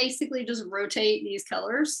really basically just rotate these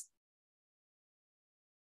colors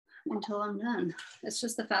until I'm done. It's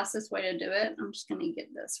just the fastest way to do it. I'm just gonna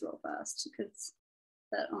get this real fast because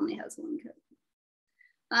that only has one coat.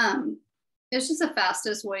 It's just the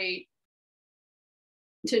fastest way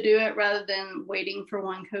to do it rather than waiting for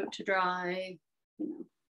one coat to dry, you know.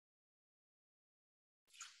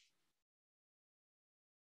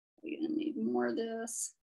 We're gonna need more of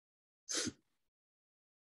this.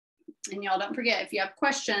 And y'all don't forget, if you have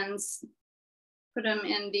questions, put them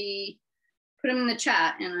in the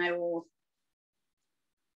chat and I will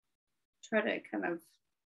try to kind of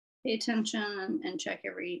pay attention and check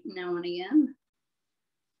every now and again.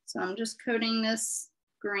 So I'm just coating this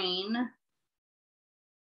green.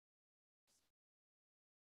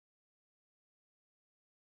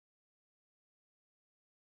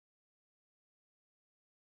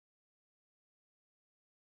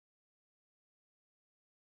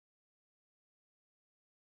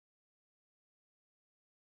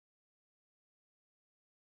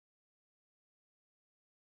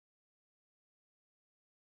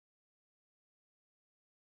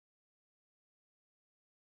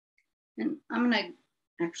 And I'm gonna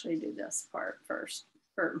actually do this part first,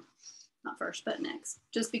 or not first, but next,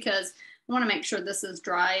 just because I wanna make sure this is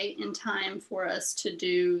dry in time for us to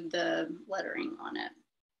do the lettering on it.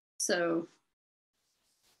 So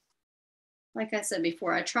like I said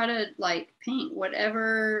before, I try to like paint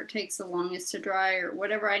whatever takes the longest to dry or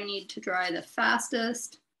whatever I need to dry the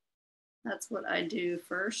fastest. That's what I do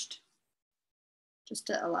first, just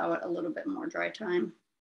to allow it a little bit more dry time.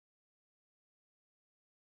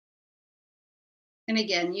 And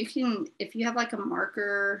again, you can, if you have like a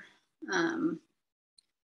marker,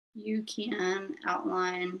 you can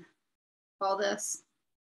outline all this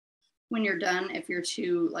when you're done if you're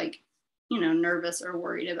too like, you know, nervous or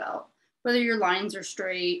worried about whether your lines are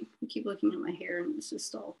straight. I keep looking at my hair and it's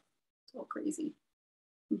just all crazy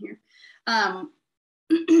in here.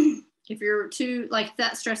 If you're too, like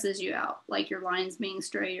that stresses you out, like your lines being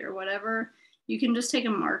straight or whatever, you can just take a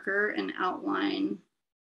marker and outline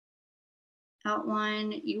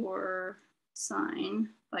your sign,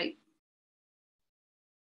 like,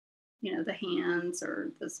 you know, the hands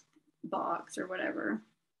or this box or whatever.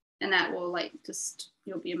 And that will like, just,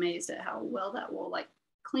 you'll be amazed at how well that will like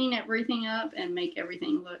clean everything up and make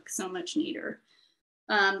everything look so much neater.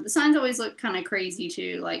 The signs always look kind of crazy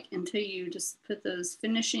too, like until you just put those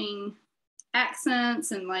finishing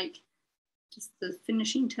accents and like just the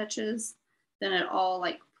finishing touches, then it all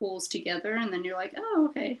like pulls together and then you're like, oh,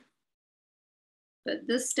 okay. But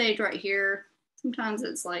this stage right here, sometimes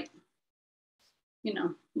it's like, you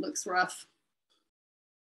know, looks rough.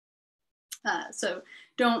 So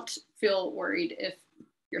don't feel worried if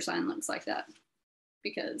your sign looks like that,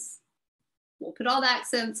 because we'll put all the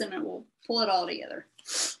accents and it will pull it all together.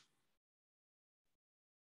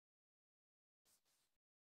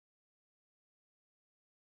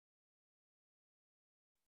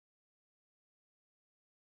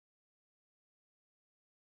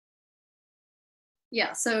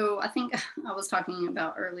 Yeah, so I think I was talking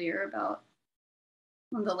about earlier about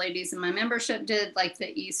one of the ladies in my membership did like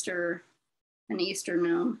an Easter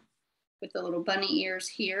gnome with the little bunny ears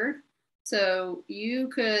here. So you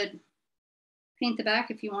could paint the back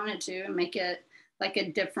if you wanted to and make it like a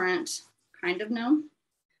different kind of gnome.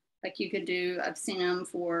 Like you could do, I've seen them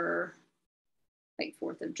for like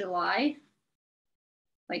 4th of July.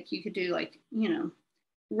 Like you could do like, you know,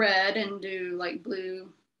 red and do like blue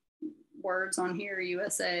words on here,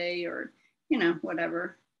 USA, or, you know,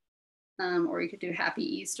 whatever. Or you could do Happy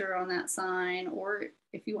Easter on that sign. Or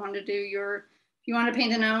if you want to do if you want to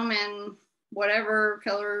paint the gnome in whatever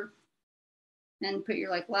color and put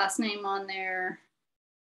your like last name on there,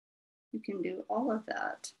 you can do all of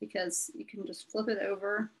that because you can just flip it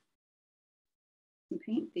over and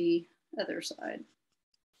paint the other side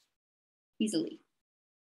easily.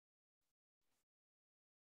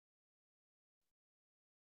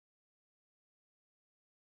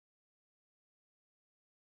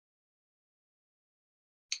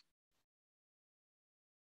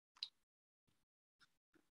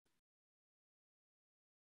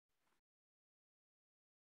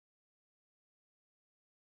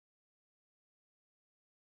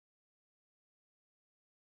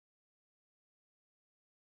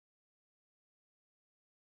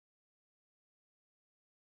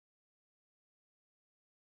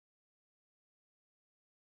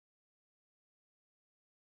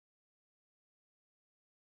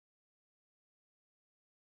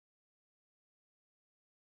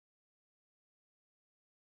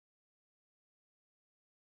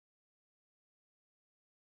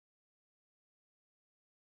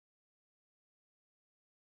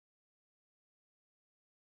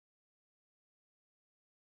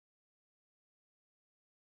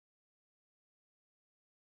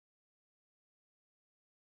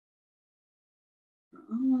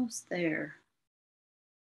 almost there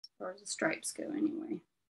as far as the stripes go anyway.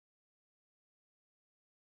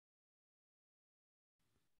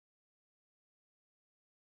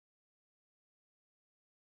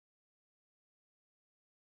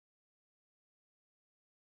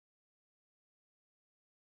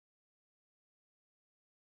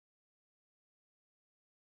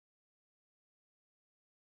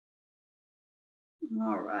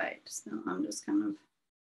 All right, so I'm just kind of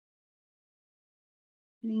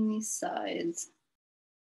hitting these sides.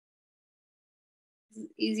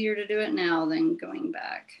 It's easier to do it now than going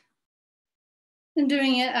back and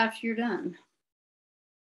doing it after you're done.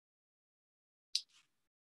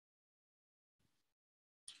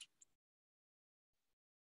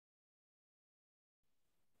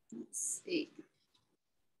 Let's see.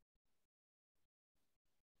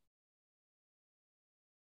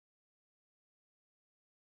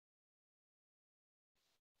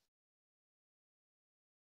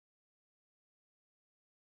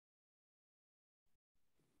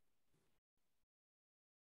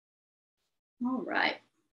 All right.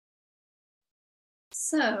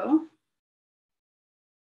 So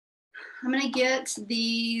I'm going to get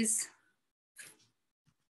these,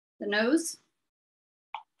 the nose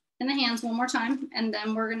and the hands one more time, and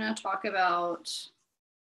then we're going to talk about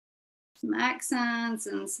some accents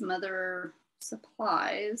and some other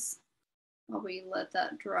supplies while we let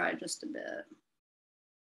that dry just a bit.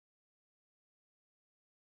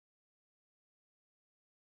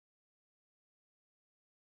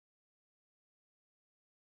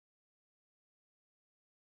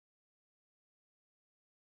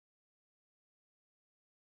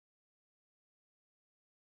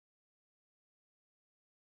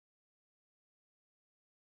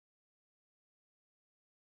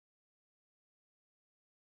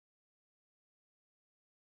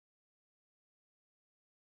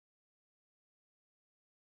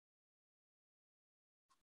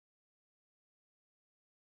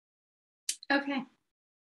 Okay.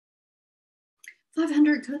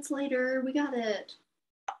 500 cuts later, we got it.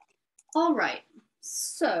 All right,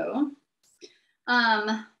 so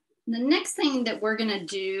the next thing that we're gonna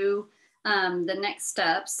do, the next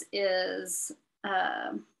steps is,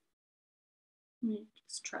 let me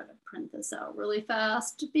just try to print this out really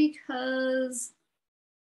fast because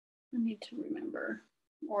I need to remember,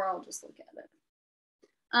 or I'll just look at it.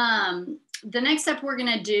 The next step we're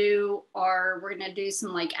gonna do we're gonna do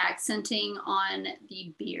some like accenting on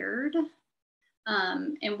the beard.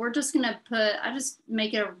 And we're just gonna I just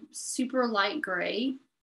make it a super light gray.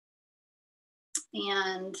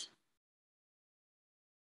 And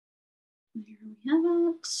here we have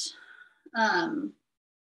it.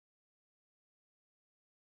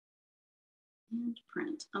 And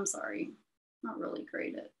print, I'm sorry, not really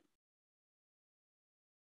great at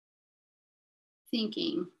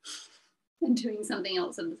thinking and doing something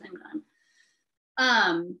else at the same time.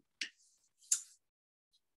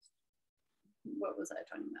 What was I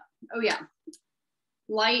talking about? Oh yeah,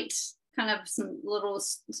 light, kind of some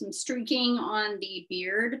streaking on the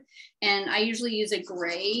beard. And I usually use a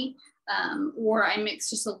gray, or I mix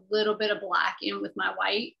just a little bit of black in with my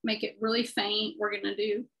white, make it really faint. We're gonna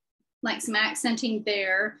do like some accenting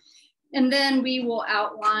there. And then we will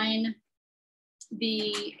outline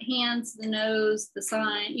the hands, the nose, the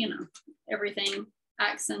sign, you know, everything,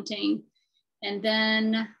 accenting. And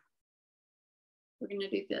then we're gonna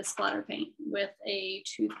do the splatter paint with a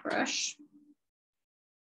toothbrush.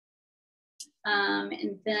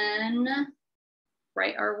 And then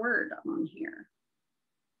write our word on here.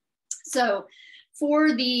 So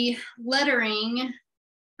for the lettering,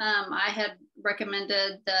 I had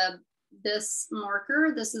recommended this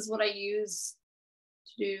marker. This is what I use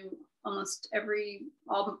to do almost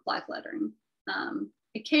all black lettering.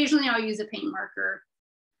 Occasionally I'll use a paint marker,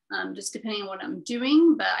 just depending on what I'm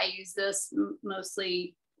doing, but I use this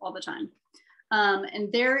mostly all the time.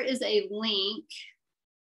 And there is a link.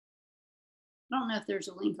 I don't know if there's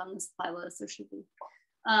a link on the supply list, there should be,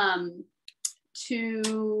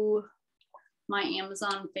 to my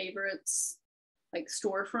Amazon favorites, like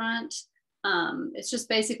storefront. It's just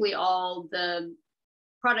basically all the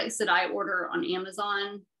products that I order on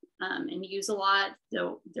Amazon and use a lot.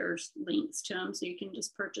 There's links to them, so you can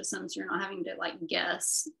just purchase them, so you're not having to like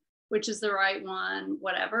guess which is the right one,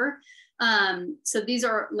 whatever. So these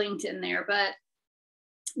are linked in there, but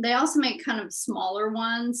they also make kind of smaller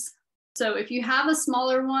ones. So if you have a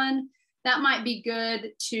smaller one, that might be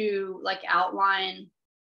good to like outline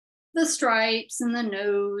the stripes and the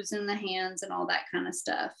nose and the hands and all that kind of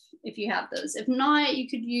stuff, if you have those. If not, you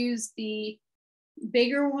could use the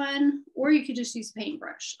bigger one, or you could just use a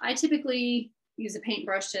paintbrush. I typically use a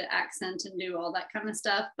paintbrush to accent and do all that kind of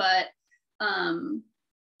stuff. But I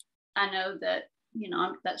know that, you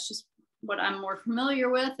know, that's just what I'm more familiar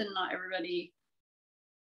with, and not everybody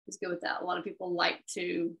is good with that. A lot of people like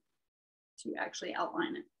to actually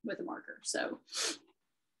outline it with a marker. So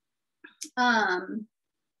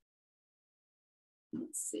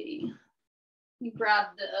let's see, let me grab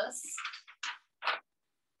this.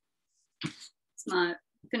 It's my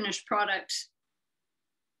finished product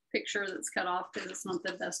picture that's cut off because it's not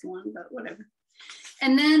the best one, but whatever.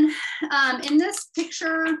 And then in this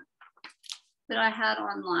picture that I had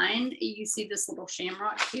online, you see this little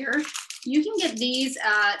shamrock here. You can get these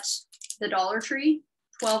at the Dollar Tree.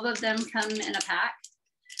 12 of them come in a pack.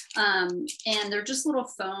 And they're just little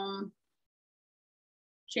foam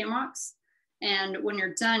shamrocks. And when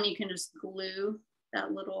you're done, you can just glue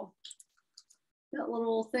that little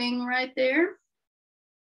thing right there.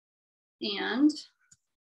 And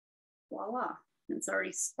voila, it's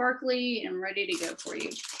already sparkly and ready to go for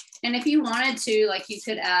you. And if you wanted to, like, you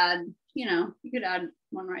could add, you know, you could add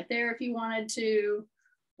one right there if you wanted to,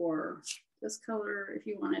 or this color if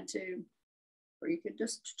you wanted to, or you could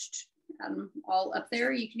just add them all up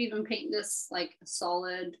there. You could even paint this like a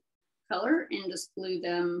solid color and just glue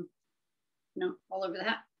them, you know, all over the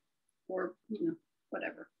hat, or, you know,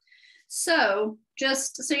 whatever. So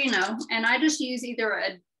just so you know, and I just use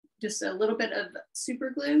either just a little bit of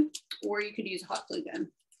super glue, or you could use a hot glue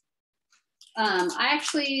gun. I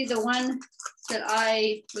actually, the one that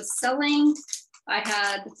I was selling, I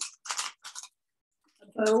had a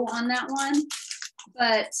bow on that one,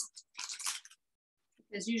 but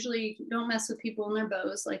because usually you don't mess with people and their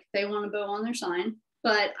bows, like they want a bow on their sign.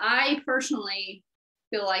 But I personally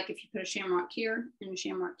feel like if you put a shamrock here and a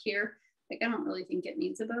shamrock here, like I don't really think it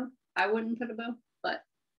needs a bow. I wouldn't put a bow, but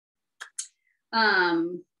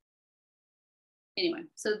anyway,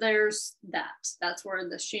 so there's that. That's where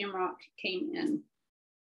the shamrock came in.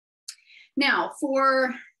 Now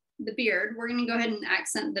for the beard, we're gonna go ahead and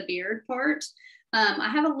accent the beard part. I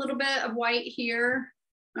have a little bit of white here.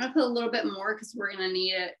 I'm gonna put a little bit more because we're gonna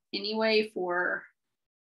need it anyway for,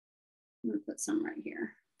 I'm gonna put some right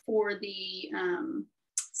here for the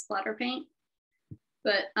splatter paint.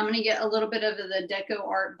 But I'm gonna get a little bit of the Deco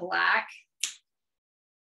Art Black.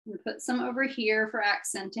 I'm gonna put some over here for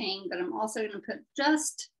accenting, but I'm also gonna put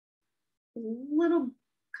just a little,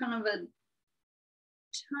 kind of a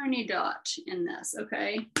tiny dot in this,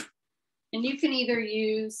 okay? And you can either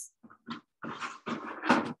use,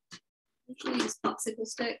 usually use popsicle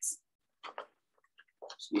sticks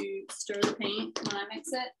to stir the paint when I mix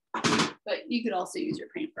it, but you could also use your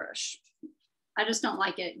paintbrush. I just don't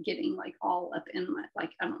like it getting like all up in my,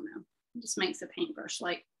 like, I don't know, it just makes a paintbrush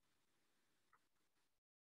like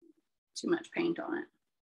too much paint on it.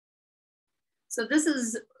 So this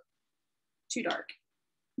is too dark.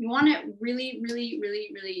 You want it really, really, really,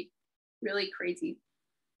 really, really crazy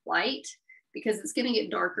light, because it's going to get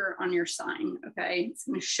darker on your sign, okay? It's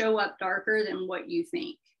going to show up darker than what you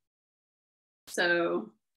think.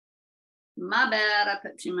 So my bad, I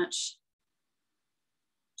put too much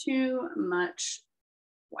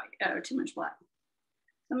white, too much black.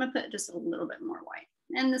 I'm gonna put just a little bit more white.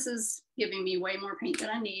 And this is giving me way more paint than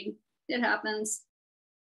I need. It happens.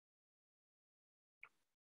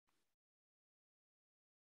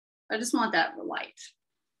 I just want that light.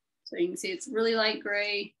 So you can see it's really light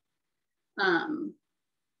gray. And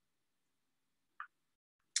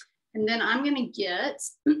then I'm gonna get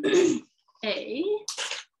a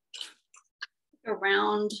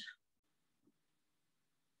round,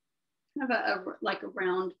 kind of like a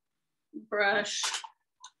round brush.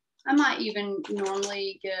 I might even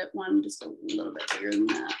normally get one just a little bit bigger than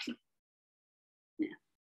that. Yeah,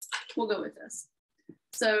 we'll go with this.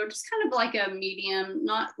 So just kind of like a medium,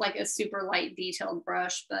 not like a super light detailed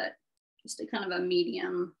brush, but just a kind of a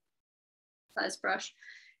medium size brush.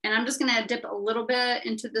 And I'm just gonna dip a little bit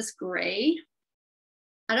into this gray.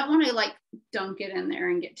 I don't want to like dunk it in there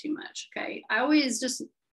and get too much, okay? I always just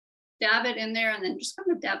dab it in there and then just kind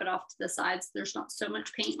of dab it off to the sides. So there's not so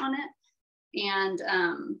much paint on it. And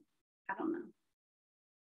I don't know.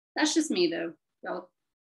 That's just me though.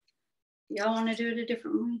 Y'all want to do it a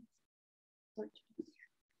different way?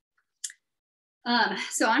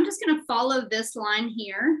 So I'm just going to follow this line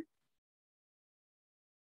here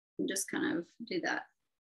and just kind of do that.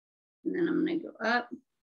 And then I'm going to go up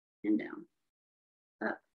and down,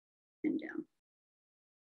 up and down.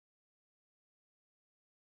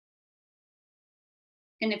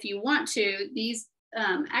 And if you want to, these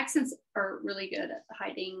accents are really good at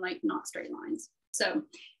hiding like not straight lines. So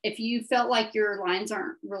if you felt like your lines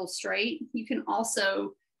aren't real straight, you can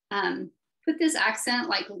also put this accent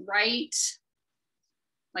like right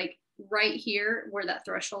like right here where that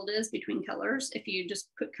threshold is between colors. If you just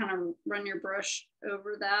run your brush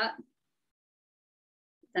over that,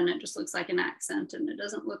 then it just looks like an accent and it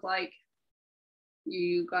doesn't look like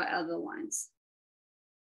you got out of the lines.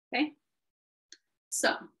 Okay,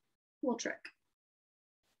 so little trick.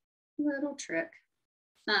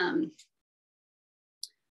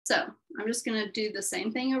 So I'm just gonna do the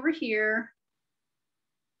same thing over here.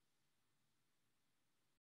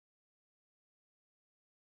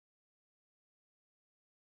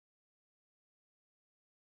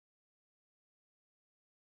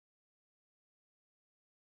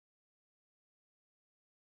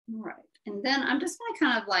 All right, and then I'm just gonna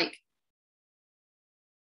kind of like,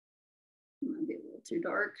 might be a little too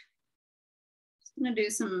dark. Just gonna do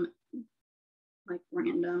some like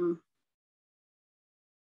random.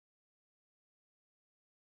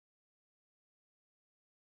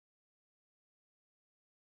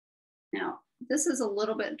 Now, this is a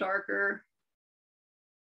little bit darker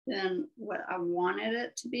than what I wanted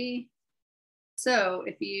it to be. So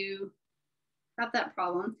if you have that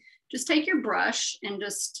problem, just take your brush and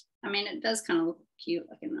just, I mean, it does kind of look cute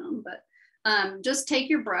like a gnome, but just take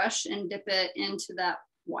your brush and dip it into that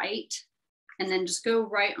white and then just go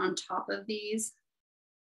right on top of these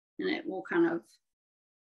and it will kind of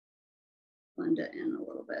blend it in a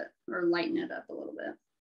little bit or lighten it up a little bit.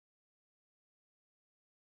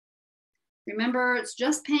 Remember, it's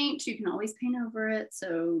just paint. You can always paint over it,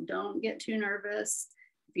 so don't get too nervous.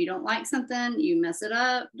 If you don't like something, you mess it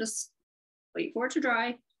up, just wait for it to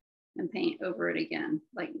dry and paint over it again.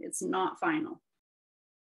 Like, it's not final.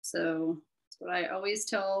 So that's what I always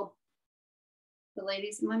tell the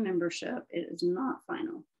ladies in my membership. It is not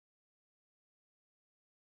final.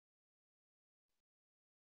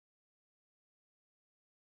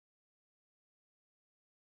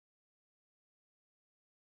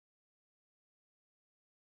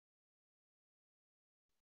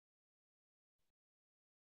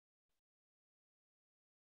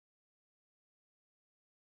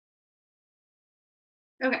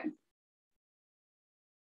 Okay.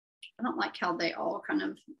 I don't like how they all kind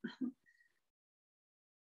of,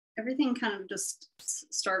 everything kind of just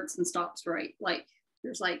starts and stops right. Like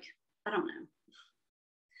there's like, I don't know,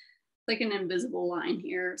 like an invisible line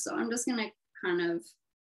here. So I'm just gonna kind of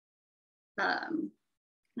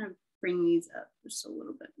bring these up just a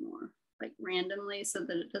little bit more, like randomly, so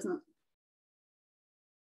that it doesn't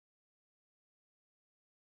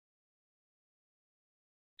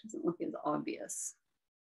look as obvious.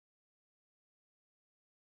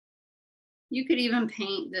 You could even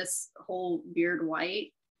paint this whole beard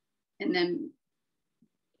white and then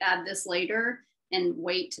add this later and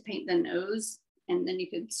wait to paint the nose, and then you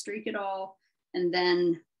could streak it all and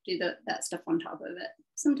then do that stuff on top of it.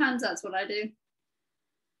 Sometimes that's what I do.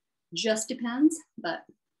 Just depends, but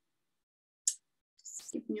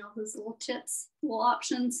just giving you all those little tips, little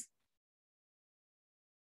options.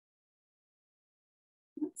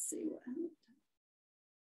 Let's see what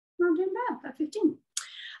not doing bad, 5:15.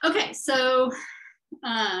 Okay, so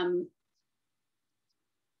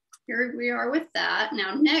here we are with that.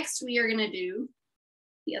 Now next we are going to do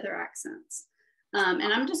the other accents. And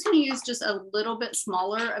I'm just going to use just a little bit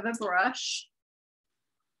smaller of a brush.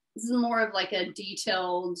 This is more of like a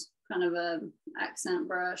detailed kind of a accent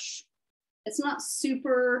brush. It's not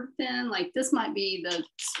super thin, like this might be the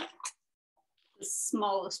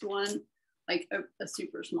smallest one, like a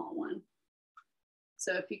super small one.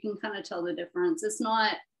 So if you can kind of tell the difference, it's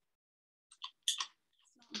not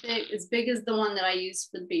big, as big as the one that I use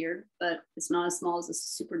for the beard, but it's not as small as a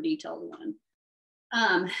super detailed one.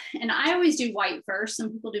 And I always do white first.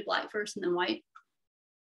 Some people do black first and then white.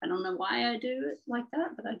 I don't know why I do it like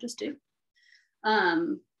that, but I just do.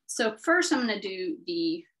 So first I'm going to do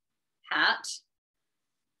the hat,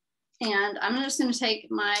 and I'm just going to take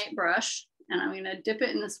my brush and I'm going to dip it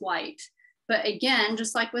in this white. But again,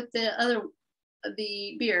 just like with the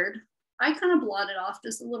beard, I kind of blot it off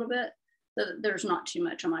just a little bit so that there's not too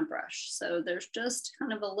much on my brush. So there's just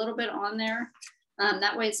kind of a little bit on there.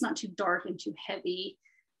 That way it's not too dark and too heavy.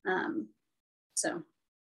 And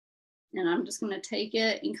I'm just going to take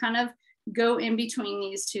it and kind of go in between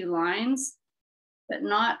these two lines, but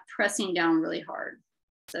not pressing down really hard.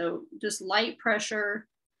 So just light pressure,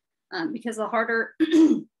 because the harder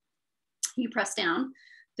you press down,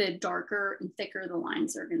 the darker and thicker the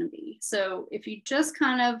lines are going to be. So if you just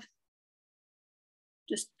kind of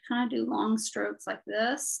do long strokes like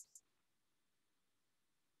this,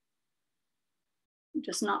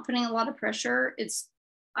 just not putting a lot of pressure,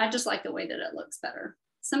 I just like the way that it looks better.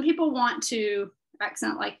 Some people want to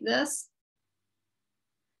accent like this.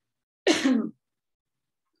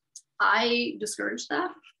 I discourage that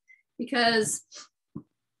because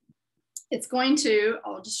it's going to,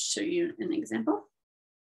 I'll just show you an example.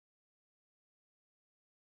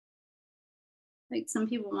 Like some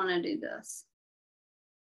people want to do this.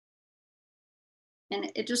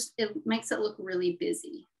 And it makes it look really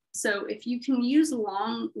busy. So if you can use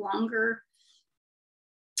longer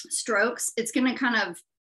strokes, it's going to kind of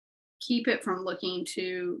keep it from looking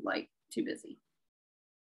too busy.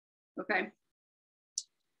 Okay.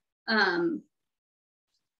 And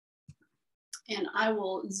I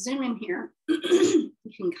will zoom in here. You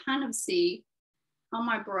can kind of see how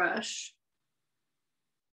my brush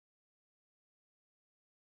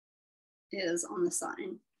is on the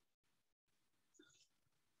sign.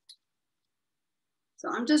 So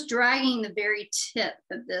I'm just dragging the very tip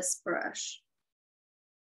of this brush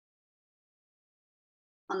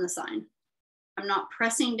on the sign. I'm not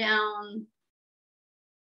pressing down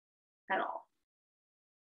at all.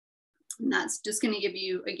 And that's just going to give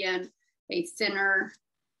you, again, a thinner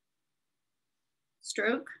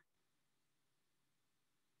stroke,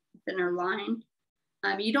 thinner line.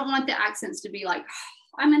 You don't want the accents to be like,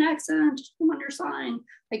 oh, I'm an accent on your sign.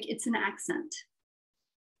 Like it's an accent.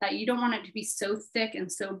 You don't want it to be so thick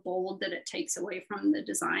and so bold that it takes away from the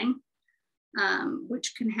design,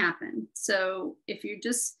 which can happen. So if you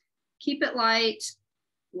just keep it light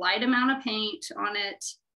amount of paint on it,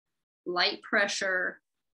 light pressure,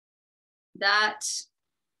 that's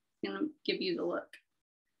gonna give you the look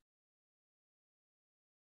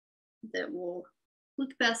that will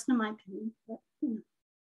look best in my opinion. But, you know.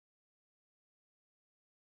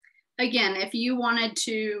 Again, if you wanted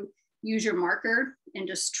to use your marker and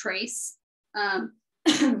just trace,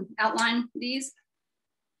 outline these,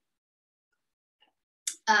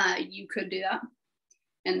 you could do that.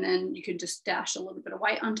 And then you could just dash a little bit of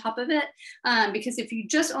white on top of it. Because if you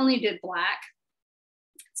just only did black,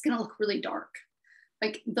 it's gonna look really dark.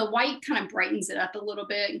 Like the white kind of brightens it up a little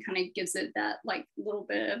bit and kind of gives it that like little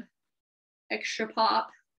bit of extra pop.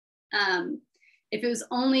 If it was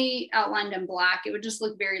only outlined in black, it would just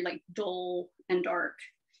look very like dull and dark.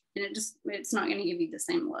 And it's not gonna give you the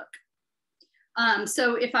same look.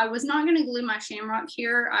 So if I was not gonna glue my shamrock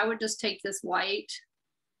here, I would just take this white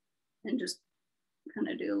and just kind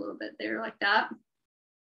of do a little bit there like that.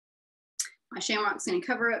 My shamrock's gonna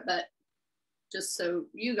cover it, but just so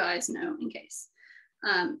you guys know in case.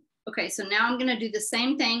 Okay, so now I'm gonna do the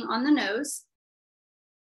same thing on the nose.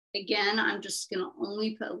 Again, I'm just gonna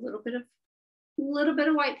only put a little bit of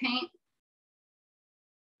white paint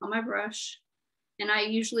on my brush. And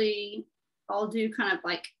I'll do kind of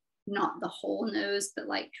like not the whole nose, but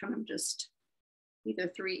like kind of just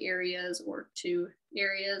either 3 areas or 2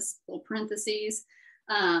 areas, little parentheses.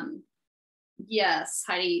 Yes,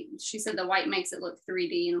 Heidi, she said the white makes it look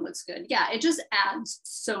 3D and it looks good. Yeah, it just adds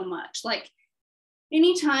so much. Like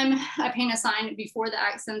anytime I paint a sign before the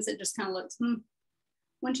accents, it just kind of looks,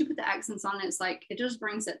 once you put the accents on it, it's like, it just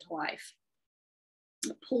brings it to life.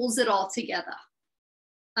 It pulls it all together.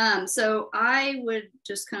 So I would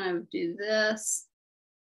just kind of do this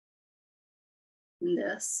and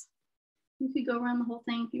this. You could go around the whole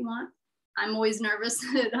thing if you want. I'm always nervous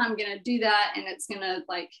that I'm gonna do that and it's gonna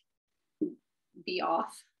like be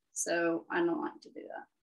off. So I don't like to do that.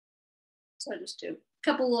 So I just do a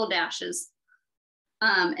couple little dashes.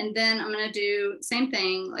 And then I'm gonna do same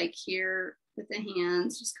thing like here with the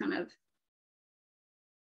hands, just kind of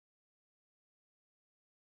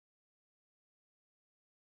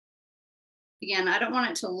again, I don't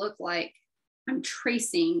want it to look like I'm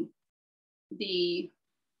tracing the,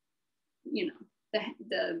 you know,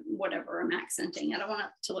 the whatever I'm accenting. I don't want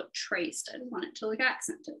it to look traced. I want it to look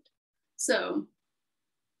accented. So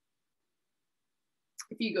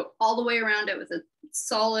if you go all the way around it with a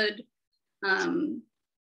solid line,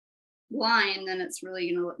 then it's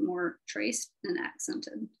really going to look more traced and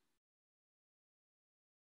accented.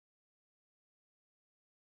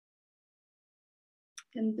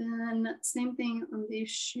 And then same thing on these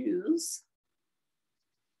shoes.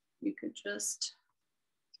 You could just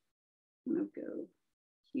kind of go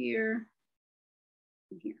here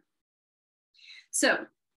and here. So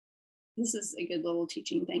this is a good little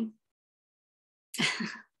teaching thing.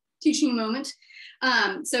 Teaching moment.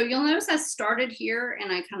 So you'll notice I started here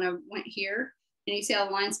and I kind of went here, and you see how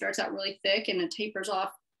the line starts out really thick and it tapers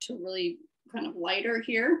off to really kind of lighter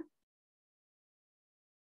here.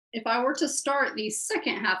 If I were to start the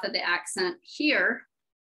second half of the accent here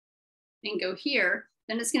and go here,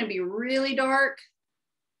 then it's going to be really dark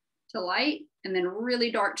to light and then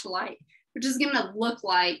really dark to light, which is going to look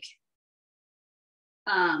like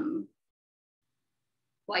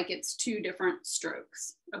it's 2 different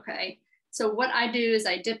strokes. Okay, So what I do is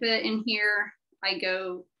I dip it in here. I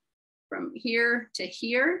go from here to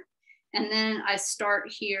here, and then I start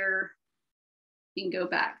here and go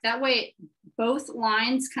back. That way, both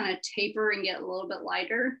lines kind of taper and get a little bit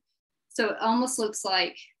lighter. So it almost looks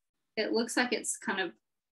like, it's kind of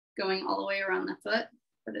going all the way around the foot,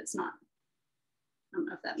 but it's not. I don't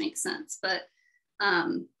know if that makes sense, but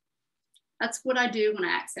that's what I do when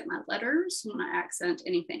I accent my letters, when I accent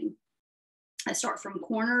anything. I start from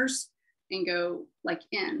corners and go like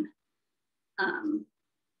in.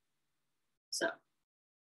 So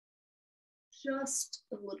just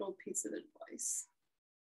a little piece of advice.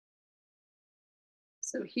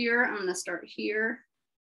 So here, I'm gonna start here,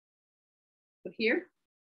 go here,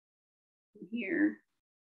 here,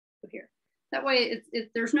 go here. That way,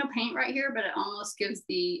 there's no paint right here, but it almost gives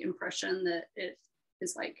the impression that it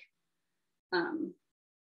is like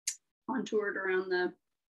contoured around the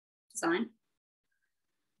design.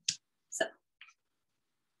 So,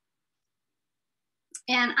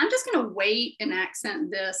 and I'm just gonna wait and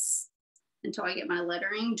accent this until I get my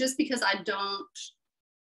lettering, just because I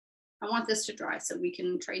want this to dry so we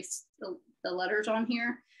can trace the letters on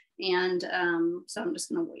here. And so I'm just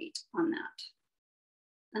gonna wait on that.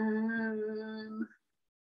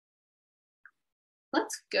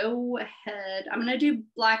 Let's go ahead. I'm gonna do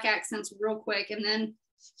black accents real quick, and then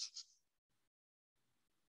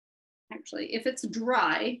actually, if it's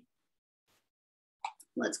dry,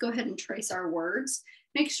 let's go ahead and trace our words.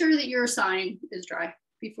 Make sure that your sign is dry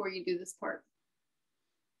before you do this part,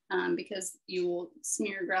 because you will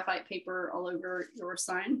smear graphite paper all over your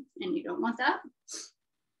sign, and you don't want that.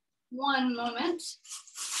 One moment.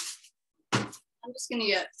 I'm just gonna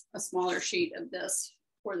get a smaller sheet of this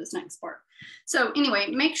for this next part. So anyway,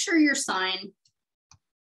 make sure your sign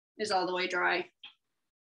is all the way dry.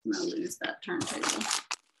 I'm gonna lose that turntable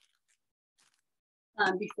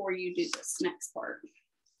before you do this next part.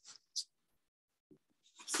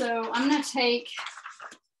 So I'm gonna take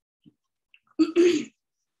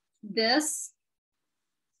this,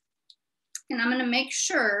 and I'm gonna make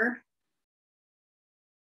sure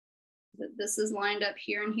that this is lined up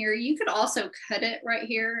here and here. You could also cut it right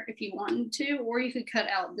here if you wanted to, or you could cut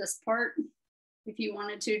out this part if you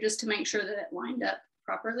wanted to, just to make sure that it lined up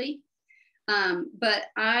properly. But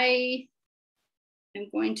I am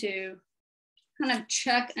going to kind of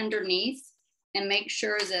check underneath and make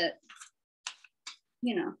sure that,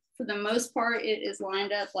 you know, for the most part, it is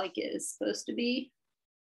lined up like it is supposed to be,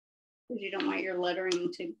 because you don't want your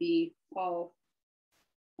lettering to be all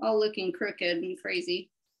looking crooked and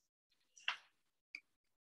crazy.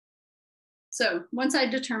 So once I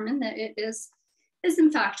determine that it is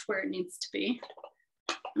in fact where it needs to be,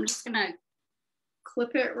 I'm just gonna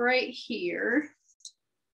clip it right here.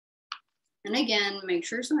 And again, make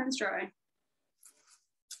sure sign's dry,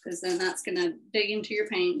 because then that's gonna dig into your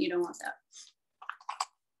paint. You don't want that.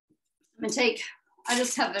 I'm gonna take, I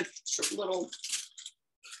just have a little,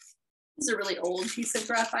 this is a really old piece of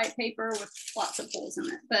graphite paper with lots of holes in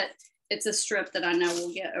it, but it's a strip that I know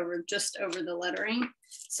will get over, just over the lettering.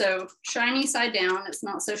 So shiny side down, it's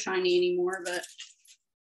not so shiny anymore, but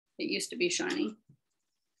it used to be shiny.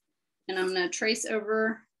 And I'm gonna trace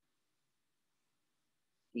over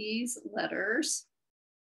these letters.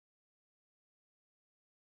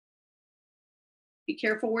 Be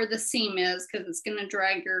careful where the seam is, because it's gonna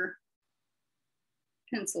drag your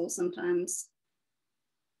pencil sometimes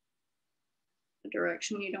the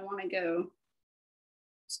direction you don't wanna go,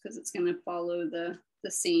 just because it's gonna follow the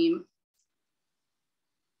seam.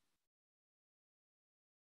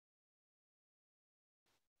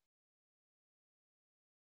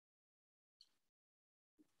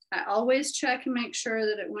 I always check and make sure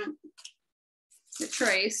that it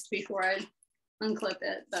traced before I unclip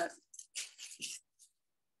it, but.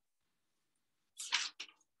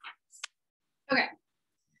 Okay,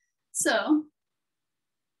 so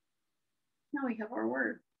now we have our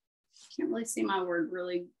word. Can't really see my word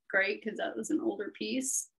really great because that was an older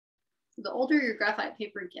piece. So the older your graphite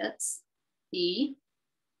paper gets, the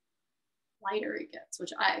lighter it gets,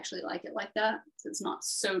 which I actually like it like that. So it's not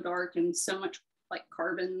so dark and so much like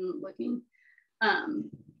carbon looking.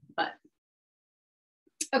 But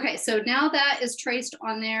okay, so now that is traced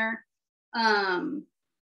on there.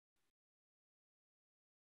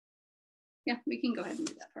 Yeah, we can go ahead and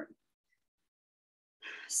do that part.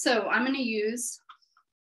 So I'm going to use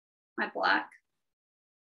my black.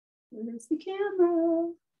 Where's the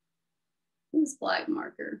camera? This black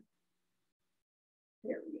marker.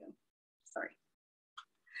 There we go. Sorry.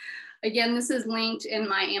 Again, this is linked in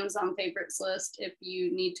my Amazon favorites list if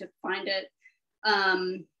you need to find it.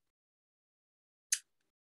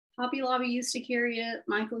 Hobby Lobby used to carry it.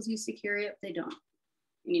 Michael's used to carry it. They don't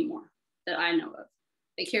anymore that I know of.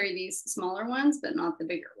 They carry these smaller ones, but not the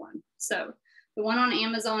bigger one. So the one on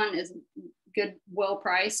Amazon is good, well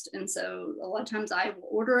priced. And so a lot of times I will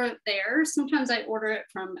order it there. Sometimes I order it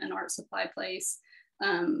from an art supply place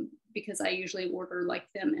because I usually order like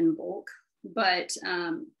them in bulk, but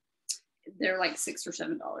they're like $6 or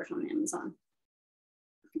 $7 on Amazon.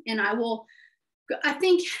 And I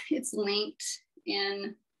think it's linked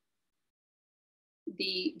in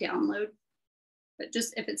the download, but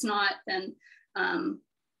just if it's not, then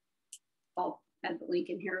I'll add the link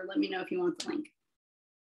in here. Let me know if you want the link.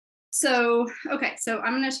 So, okay, so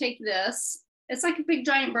I'm gonna take this. It's like a big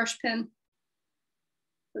giant brush pen,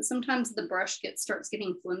 but sometimes the brush starts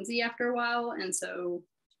getting flimsy after a while. And so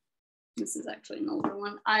this is actually an older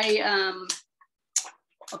one. I'll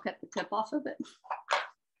cut the tip off of it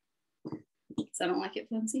because I don't like it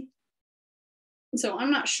flimsy. So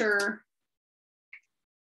I'm not sure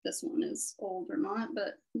this one is old or not,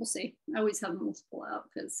 but we'll see. I always have multiple out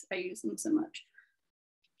because I use them so much.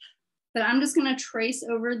 But I'm just gonna trace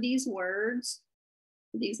over these words,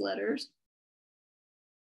 these letters.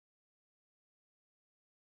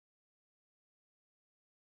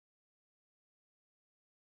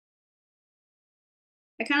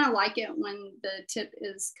 I kind of like it when the tip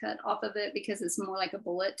is cut off of it because it's more like a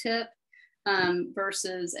bullet tip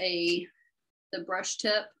versus the brush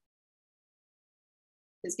tip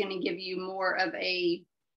is going to give you more of a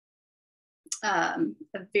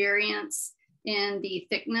variance in the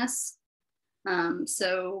thickness.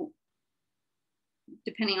 So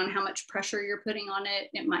depending on how much pressure you're putting on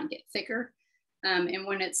it, it might get thicker. And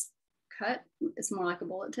when it's cut, it's more like a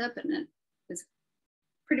bullet tip and it is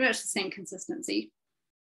pretty much the same consistency.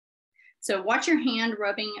 So watch your hand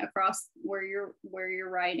rubbing across where you're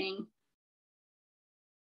writing.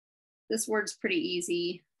 This word's pretty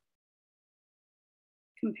easy,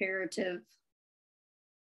 comparative,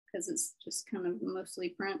 because it's just kind of mostly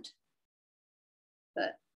print.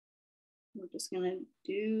 But we're just gonna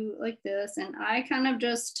do like this, and I kind of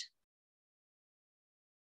just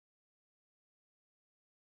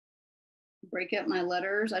break up my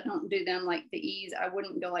letters. I don't do them like the E's. I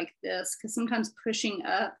wouldn't go like this because sometimes pushing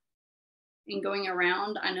up and going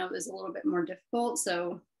around I know is a little bit more difficult.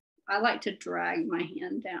 So I like to drag my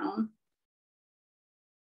hand down.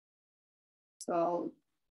 So I'll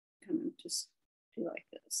kind of just do like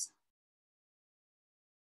this.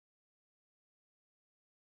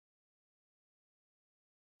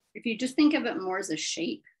 If you just think of it more as a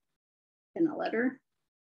shape than a letter,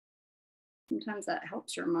 sometimes that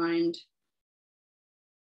helps your mind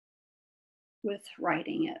with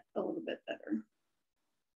writing it a little bit better.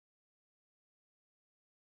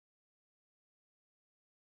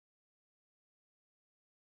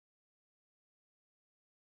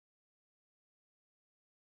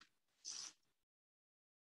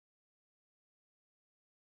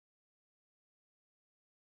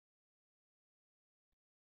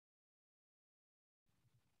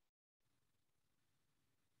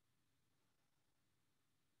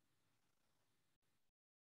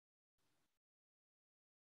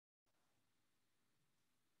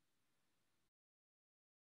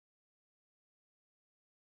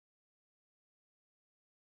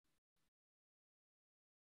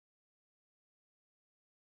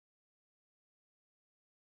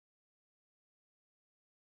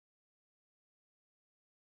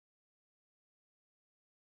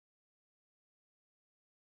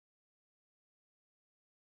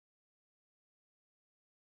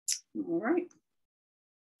 All right,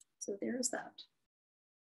 so there's that.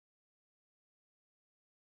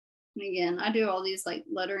 And again, I do all these like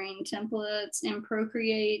lettering templates in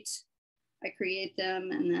Procreate. I create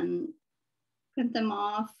them and then print them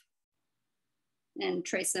off and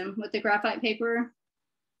trace them with the graphite paper.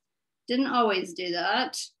 Didn't always do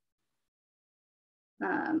that.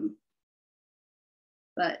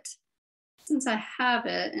 But since I have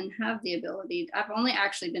it and have the ability, I've only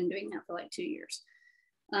actually been doing that for like 2 years.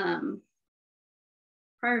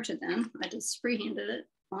 Prior to then, I just freehanded it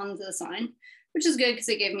on the sign, which is good because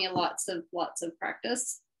it gave me lots of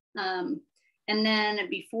practice. And then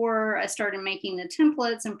before I started making the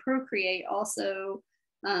templates and Procreate also,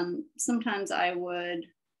 sometimes I would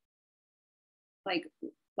like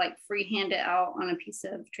freehand it out on a piece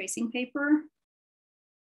of tracing paper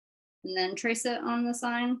and then trace it on the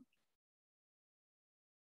sign.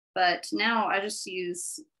 But now I just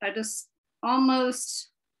almost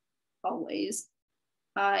always,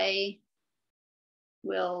 I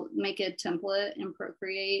will make a template in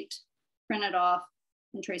Procreate, print it off,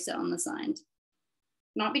 and trace it on the sign.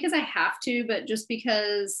 Not because I have to, but just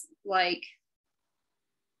because like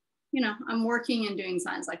you know, I'm working and doing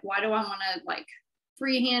signs. Like, why do I want to like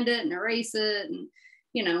freehand it and erase it and,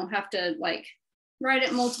 you know, have to like write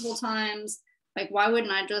it multiple times? Like, why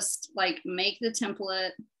wouldn't I just like make the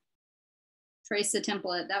template, trace the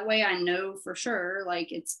template? That way I know for sure,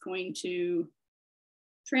 like it's going to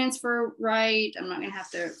transfer right. I'm not going to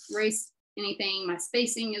have to erase anything. My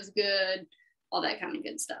spacing is good, all that kind of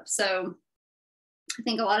good stuff. So I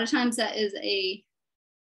think a lot of times that is a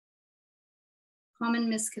common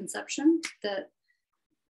misconception, that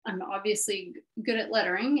I'm obviously good at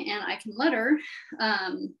lettering and I can letter,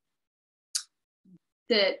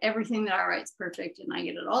 that everything that I write is perfect and I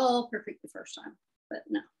get it all perfect the first time. But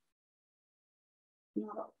no,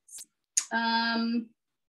 not always.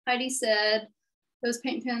 Heidi said, those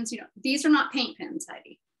paint pens, you know, these are not paint pens,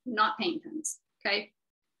 Heidi, not paint pens, okay?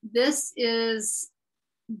 This is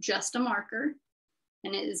just a marker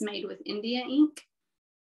and it is made with India ink,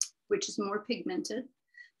 which is more pigmented.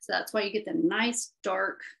 So that's why you get the nice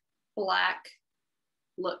dark black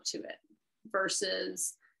look to it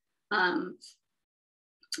versus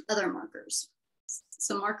other markers.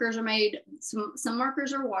 Some markers are made, some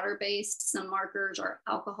markers are water-based, some markers are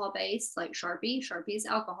alcohol-based, like Sharpie. Sharpie is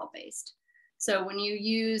alcohol-based. So when you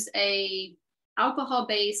use a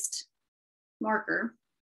alcohol-based marker,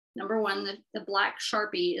 number one, the black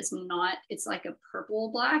Sharpie is not, it's like a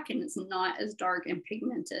purple black and it's not as dark and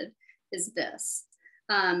pigmented as this.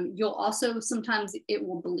 You'll also, sometimes it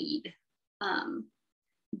will bleed.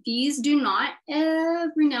 These do not.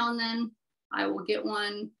 Every now and then I will get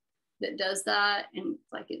one that does that and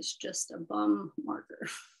like it's just a bum marker.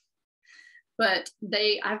 But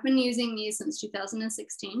I've been using these since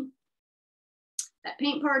 2016 at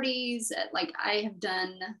paint parties, at like I have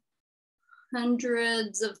done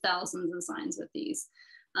hundreds of thousands of signs with these.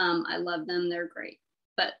 I love them, they're great,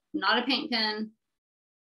 but not a paint pen.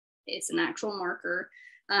 It's an actual marker.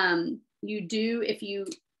 You do, if you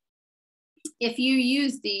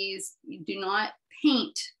use these, you do not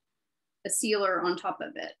paint a sealer on top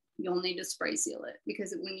of it. You'll need to spray seal it,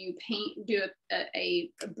 because when you do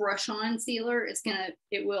a brush on sealer,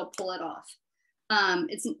 it will pull it off.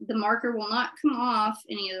 The marker will not come off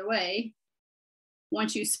any other way.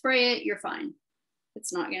 Once you spray it, you're fine.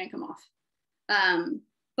 It's not going to come off.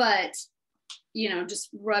 But you know, just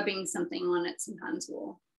rubbing something on it sometimes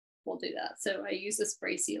will do that. So I use a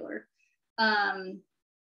spray sealer.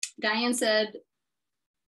 Diane said,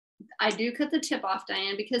 I do cut the tip off,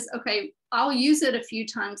 Diane, because, okay, I'll use it a few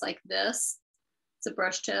times like this. It's a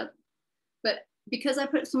brush tip. But because I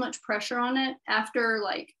put so much pressure on it, after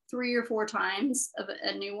like 3 or 4 times of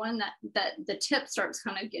a new one, that the tip starts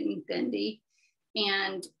kind of getting bendy.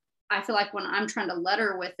 And I feel like when I'm trying to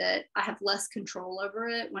letter with it, I have less control over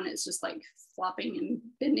it when it's just like flopping and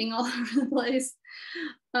bending all over the place.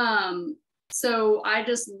 So I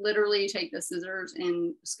just literally take the scissors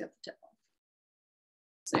and just cut the tip off.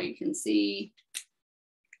 So you can see.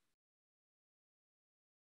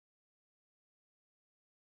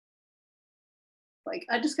 Like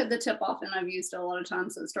I just cut the tip off and I've used it a lot of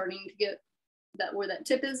times. So it's starting to get that, where that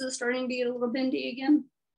tip is starting to get a little bendy again,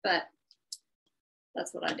 but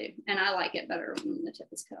that's what I do. And I like it better when the tip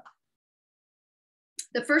is cut off.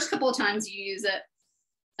 The first couple of times you use it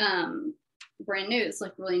brand new, it's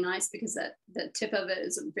like really nice because the tip of it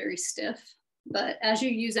is very stiff. But as you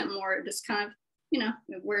use it more, it just kind of, you know,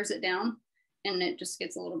 it wears it down and it just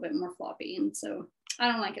gets a little bit more floppy. And so I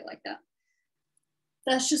don't like it like that.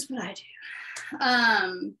 That's just what I do.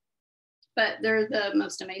 But they're the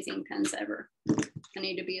most amazing pens ever. I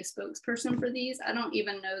need to be a spokesperson for these. I don't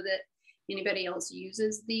even know that anybody else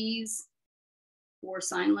uses these for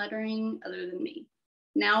sign lettering other than me.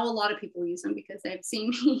 Now a lot of people use them because they've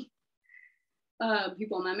seen me.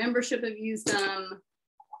 People in my membership have used them.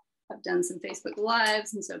 I've done some Facebook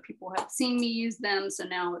Lives, and so people have seen me use them. So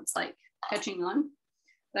now it's like catching on.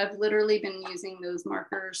 But I've literally been using those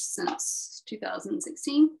markers since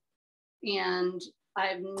 2016, and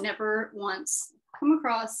I've never once come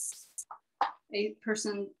across a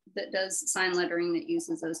person that does sign lettering that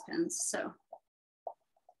uses those pens. So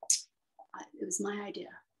it was my idea.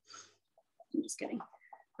 I'm just kidding,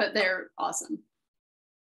 but they're awesome.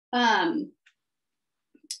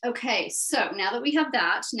 Okay, so now that we have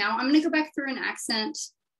that, now I'm going to go back through and accent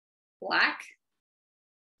black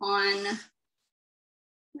on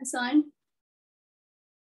my sign.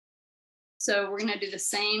 So we're going to do the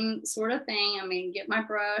same sort of thing. I'm going to get my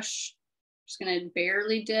brush, just going to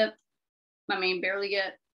barely dip. Barely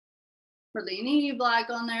get hardly any black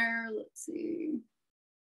on there. Let's see.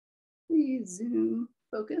 Please zoom,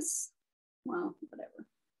 focus. Well, whatever.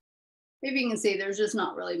 Maybe you can see there's just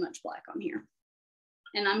not really much black on here.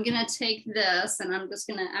 And I'm gonna take this and I'm just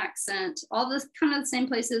gonna accent all this kind of the same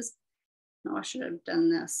places. No, I should have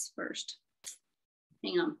done this first.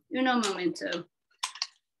 Hang on, uno momento.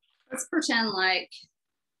 Let's pretend like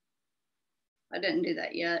I didn't do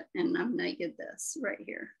that yet. And I'm gonna get this right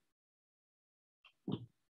here.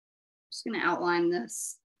 Just gonna outline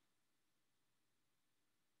this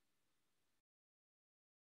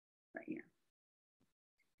right here.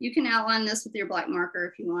 You can outline this with your black marker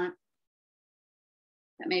if you want.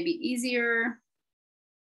 That may be easier.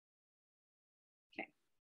 Okay.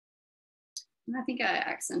 And I think I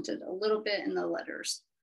accented a little bit in the letters.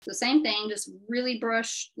 So same thing, just really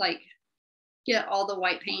brush, like get all the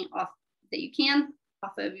white paint off that you can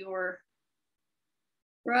off of your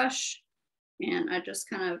brush. And I just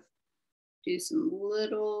kind of do some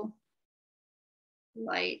little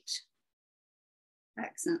light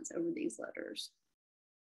accents over these letters.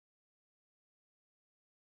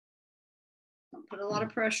 Don't put a lot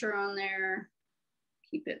of pressure on there.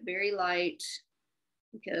 Keep it very light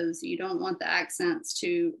because you don't want the accents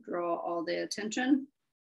to draw all the attention.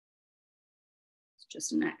 It's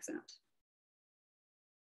just an accent.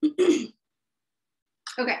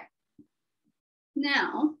 Okay.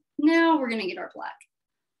 Now we're going to get our black.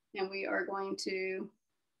 And we are going to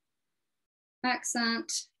accent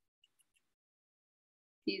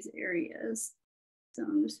these areas. So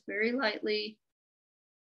I'm just very lightly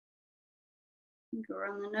go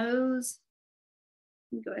around the nose.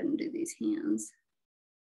 Go ahead and do these hands.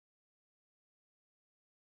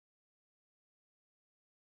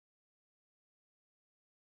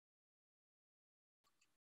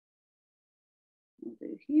 We'll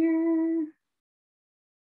do here.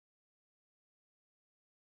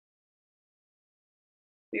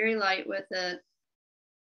 Very light with it.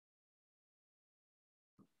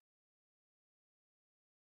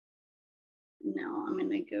 Now I'm going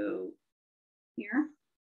to go here.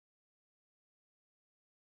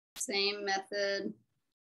 Same method.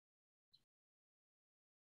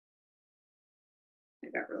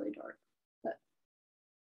 It got really dark, but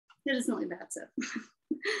it isn't really bad. So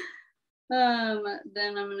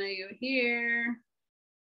then I'm going to go here.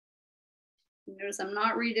 Notice I'm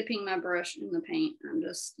not redipping my brush in the paint. I'm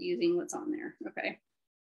just using what's on there. Okay.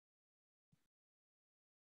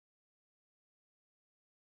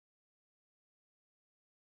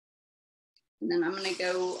 And then I'm going to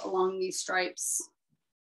go along these stripes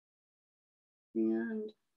and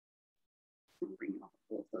bring it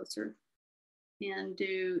a little closer and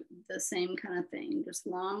do the same kind of thing. Just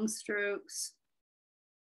long strokes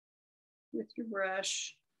with your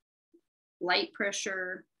brush, light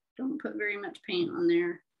pressure. Don't put very much paint on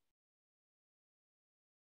there.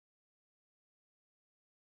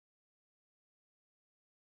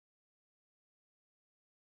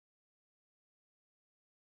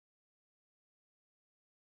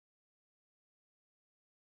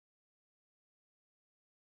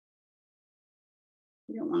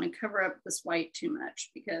 You don't want to cover up this white too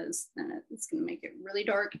much because then it's going to make it really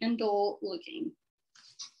dark and dull looking.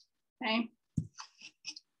 Okay.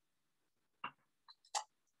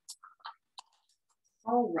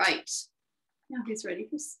 All right. Now he's ready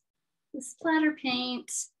for the splatter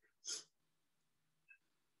paint.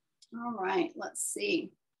 All right, let's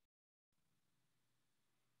see.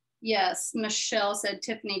 Yes, Michelle said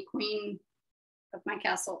Tiffany, queen of my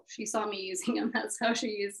castle. She saw me using them. That's how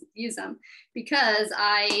she use them. Because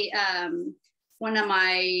one of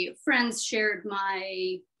my friends shared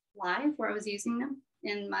my live where I was using them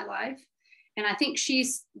in my live. And I think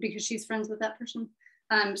because she's friends with that person,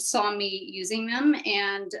 saw me using them.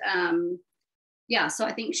 And yeah, so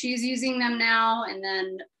I think she's using them now. And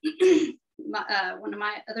then one of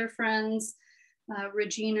my other friends,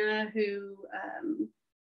 Regina, who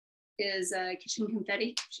is Kitchen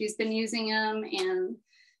Confetti. She's been using them, and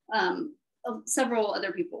several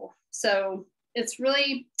other people. So it's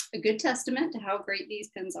really a good testament to how great these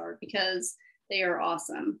pens are because they are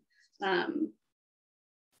awesome.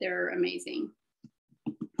 They're amazing.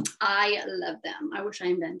 I love them. I wish I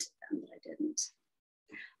invented them, but I didn't.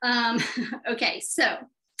 Okay, so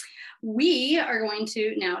we are going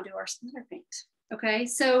to now do our splatter paint. Okay,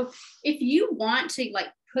 so if you want to like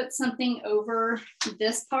put something over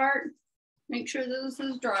this part, make sure this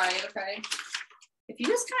is dry, okay? If you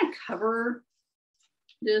just kind of cover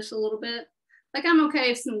this a little bit, like I'm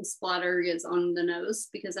okay if some splatter gets on the nose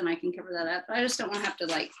because then I can cover that up. I just don't want to have to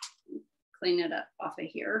like clean it up off of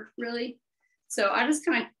here, really. So I just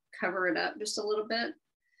kind of cover it up just a little bit.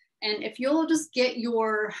 And if you'll just get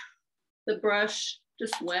the brush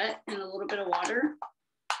just wet in a little bit of water,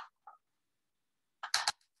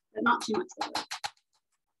 but not too much water.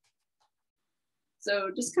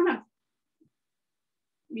 So just kind of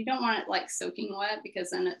you don't want it like soaking wet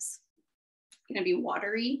because then it's gonna be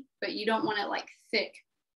watery, but you don't want it like thick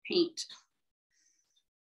paint.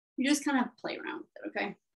 You just kind of play around with it,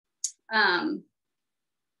 okay? And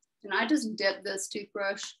I just dip this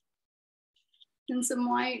toothbrush in some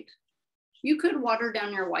white. You could water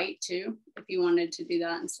down your white too, if you wanted to do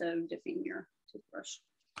that instead of dipping your toothbrush.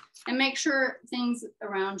 And make sure things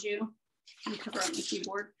around you, and cover up the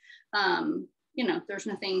keyboard, you know, there's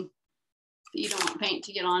nothing that you don't want paint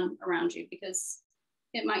to get on around you because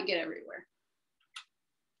it might get everywhere.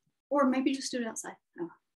 Or maybe just do it outside.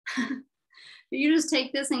 Oh. You just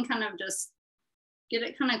take this and kind of just get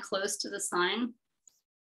it kind of close to the sign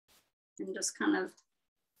and just kind of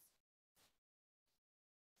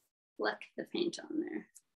fleck the paint on there.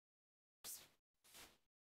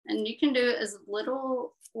 And you can do as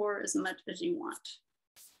little or as much as you want.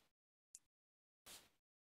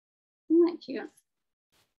 Isn't that cute?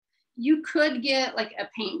 You could get like a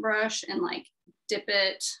paintbrush and like dip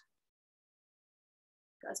it.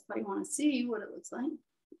 You guys probably want to see what it looks like.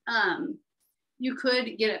 You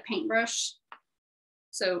could get a paintbrush.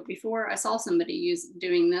 So before I saw somebody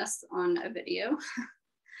doing this on a video,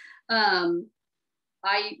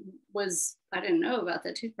 I didn't know about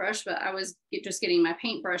the toothbrush, but I was just getting my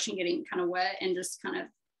paintbrush and getting kind of wet and just kind of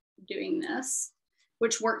doing this,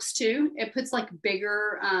 which works too. It puts like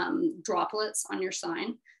bigger droplets on your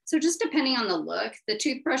sign. So just depending on the look, the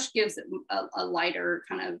toothbrush gives it a lighter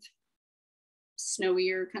kind of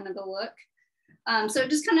snowier kind of a look. So it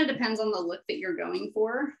just kind of depends on the look that you're going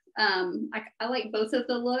for. I like both of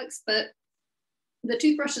the looks, but the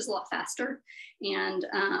toothbrush is a lot faster and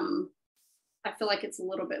I feel like it's a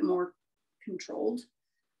little bit more controlled.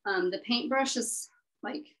 The paintbrush is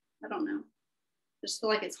like, I don't know. I just feel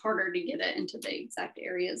like it's harder to get it into the exact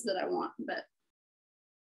areas that I want, but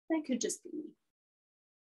that could just be me.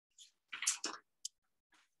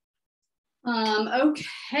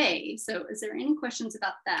 Okay, so is there any questions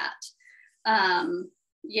about that?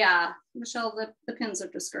 Yeah, Michelle, the pins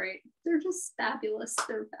are just great. They're just fabulous.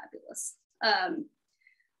 They're fabulous.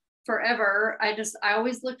 Forever, I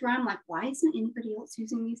always looked around like, why isn't anybody else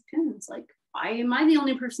using these pins? Like, why am I the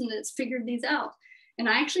only person that's figured these out? And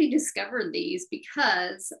I actually discovered these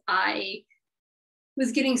because I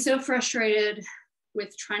was getting so frustrated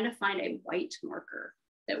with trying to find a white marker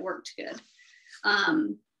that worked good.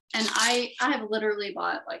 And I have literally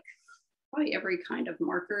bought like probably every kind of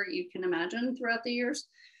marker you can imagine throughout the years.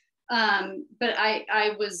 But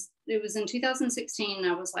it was in 2016,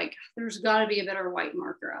 I was like, there's gotta be a better white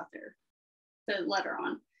marker out there to letter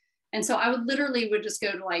on. And so I would just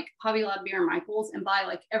go to like Hobby Lobby or Michael's and buy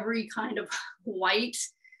like every kind of white,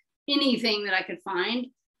 anything that I could find,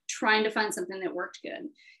 trying to find something that worked good.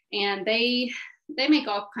 And they make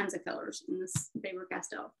all kinds of colors in this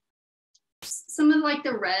Faber-Castell. Some of like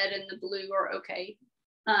the red and the blue are okay.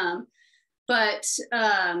 But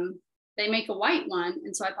they make a white one.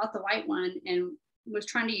 And so I bought the white one and was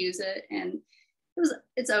trying to use it, and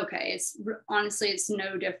it's okay. Honestly, it's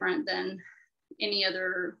no different than any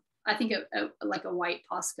other. I think like a white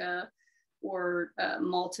Posca or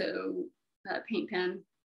Malto paint pen,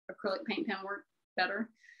 acrylic paint pen work better.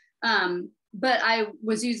 But I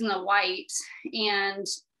was using the white, and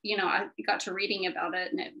you know, I got to reading about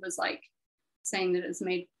it, and it was like saying that it's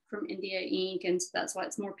made from India ink, and so that's why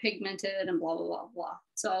it's more pigmented and blah blah blah blah.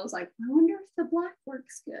 So I was like, I wonder if the black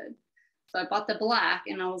works good. So I bought the black,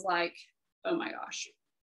 and I was like, oh my gosh,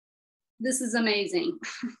 this is amazing.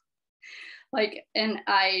 Like, and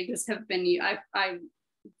I just have been, I've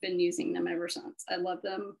been using them ever since. I love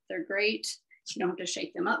them. They're great. You don't have to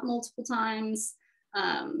shake them up multiple times.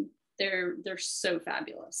 They're so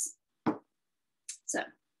fabulous. So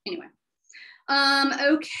anyway,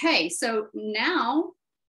 okay. So now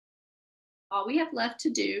all we have left to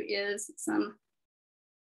do is some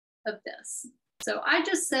of this. So I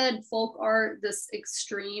just said folk art, this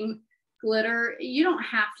extreme glitter. You don't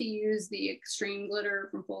have to use the extreme glitter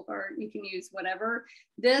from folk art. You can use whatever.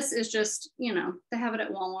 This is just, you know, they have it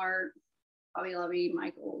at Walmart, Hobby Lobby,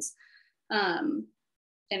 Michael's. And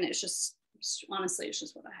it's just, honestly, it's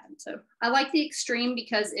just what I had. So I like the extreme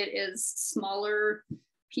because it is smaller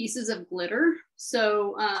pieces of glitter.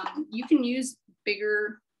 So you can use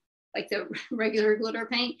bigger, like the regular glitter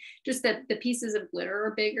paint, just that the pieces of glitter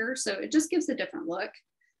are bigger. So it just gives a different look.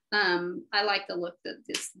 I like the look that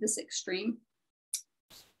this extreme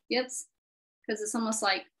gives, because it's almost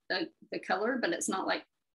like the color, but it's not like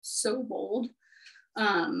so bold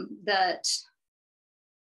that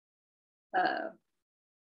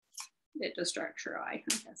it distracts your eye,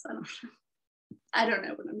 I guess. I don't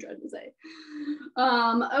know what I'm trying to say.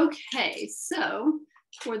 Okay, so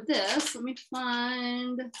for this, let me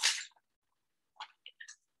find,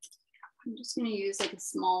 I'm just gonna use like a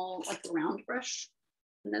small, like a round brush,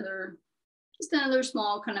 just another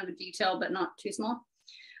small kind of a detail, but not too small.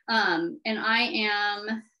 And I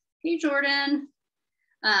am, hey Jordan,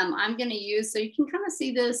 I'm gonna use, so you can kind of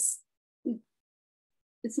see this,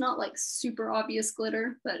 it's not like super obvious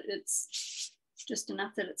glitter, but it's just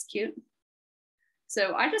enough that it's cute.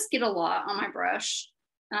 So I just get a lot on my brush.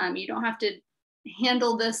 You don't have to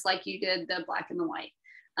handle this like you did the black and the white.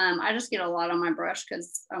 I just get a lot on my brush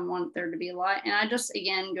because I want there to be a lot. And I just,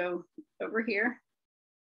 again, go over here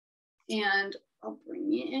and I'll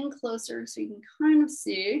bring you in closer so you can kind of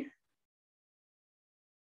see,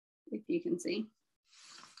 if you can see,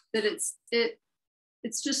 that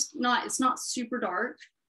it's just not, it's not super dark,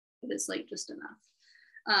 but it's like just enough.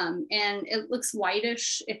 And it looks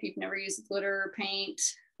whitish if you've never used glitter paint.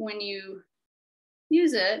 When you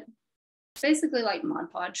use it, it's basically like Mod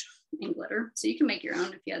Podge and glitter. So you can make your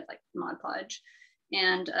own if you had like Mod Podge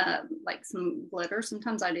and like some glitter.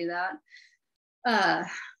 Sometimes I do that.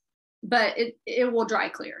 But it will dry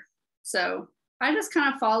clear. So I just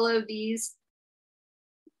kind of follow these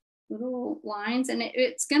little lines, and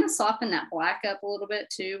it's going to soften that black up a little bit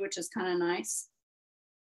too, which is kind of nice.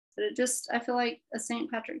 But it just, I feel like a St.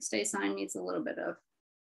 Patrick's Day sign needs a little bit of,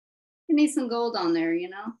 it needs some gold on there, you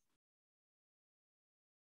know?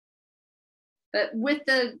 But with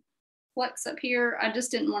the flex up here, I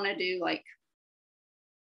just didn't want to do like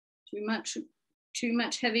too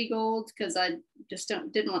much heavy gold because I just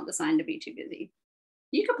didn't want the sign to be too busy.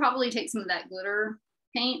 You could probably take some of that glitter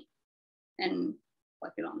paint and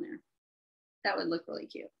fleck it on there. That would look really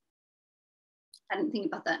cute. I didn't think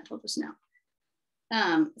about that until just now.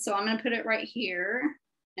 So I'm going to put it right here,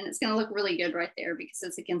 and it's going to look really good right there because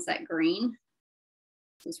it's against that green.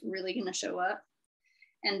 So it's really going to show up.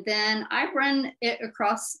 And then I run it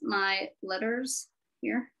across my letters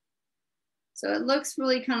here. So it looks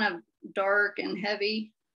really kind of dark and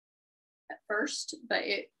heavy at first, but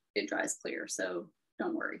it dries clear, so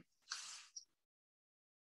don't worry.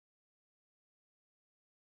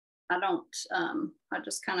 I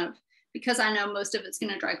just kind of, because I know most of it's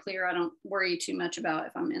going to dry clear, I don't worry too much about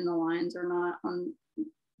if I'm in the lines or not on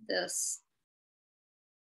this.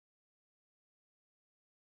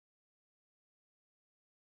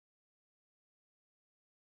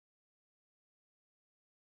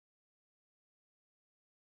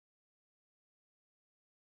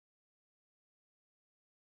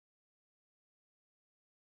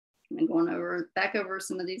 And going back over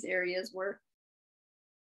some of these areas where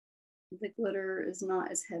the glitter is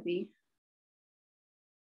not as heavy.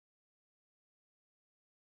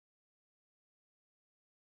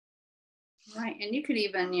 Right, and you could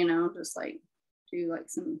even, you know, just like do like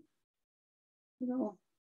some little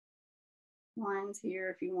lines here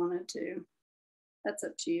if you wanted to. That's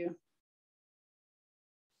up to you.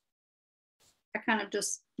 I kind of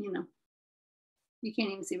just, you know, you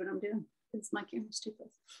can't even see what I'm doing because my camera's too close.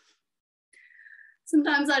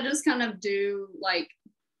 Sometimes I just kind of do like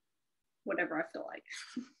whatever I feel like.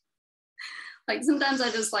 Like sometimes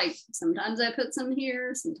I just like, sometimes I put some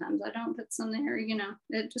here, sometimes I don't put some there, you know,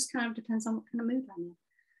 it just kind of depends on what kind of mood I'm in.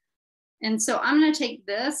 And so I'm going to take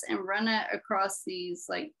this and run it across these,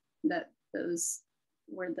 like those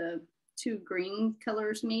where the two green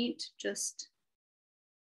colors meet, just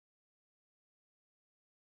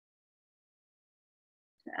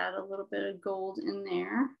to add a little bit of gold in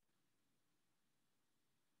there.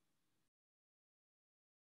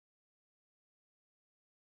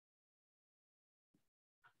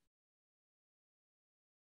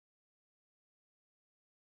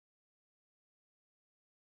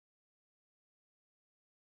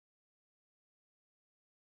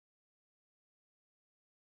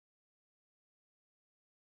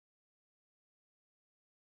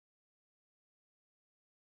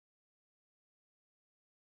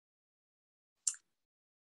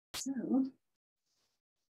 So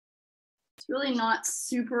it's really not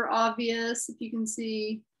super obvious if you can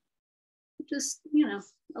see, just, you know,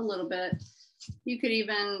 a little bit. You could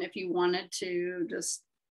even, if you wanted to, just,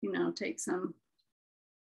 you know, take some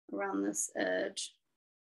around this edge.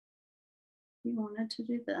 You wanted to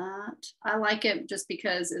do that. I like it just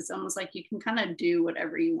because it's almost like you can kind of do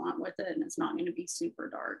whatever you want with it, and it's not going to be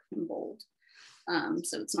super dark and bold.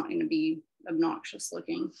 So it's not going to be obnoxious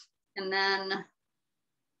looking. And then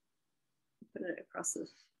put it across the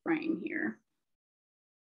frame here.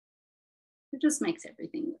 It just makes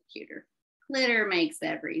everything look cuter. Glitter makes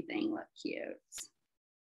everything look cute.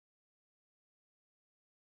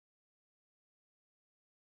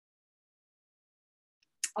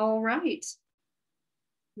 All right,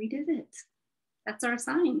 we did it. that's our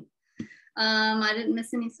sign. I didn't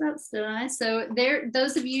miss any steps, did I? So there,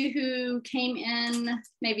 those of you who came in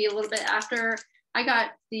maybe a little bit after, I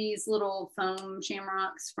got these little foam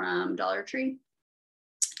shamrocks from Dollar Tree.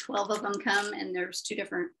 12 of them come, and there's 2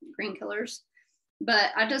 different green colors.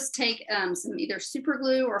 But I just take some either super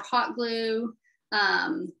glue or hot glue,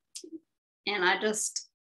 and I just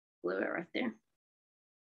glue it right there.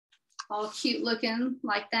 All cute looking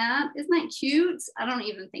like that. Isn't that cute? I don't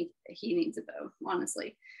even think that he needs a bow,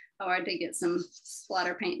 honestly. Oh, I did get some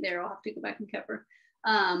splatter paint there. I'll have to go back and cover.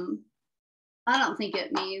 I don't think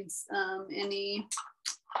it needs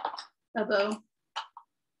a bow,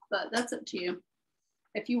 but that's up to you.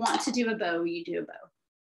 If you want to do a bow, you do a bow.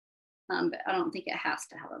 But I don't think it has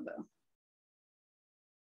to have a bow.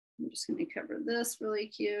 I'm just gonna cover this really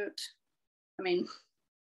cute. I mean,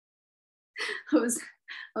 I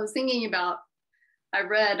was thinking about, I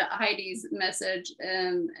read Heidi's message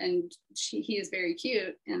and he is very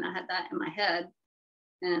cute. And I had that in my head.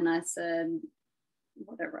 And I said,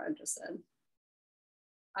 whatever I just said.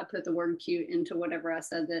 I put the word cute into whatever I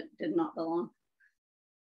said that did not belong.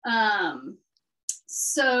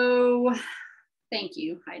 So thank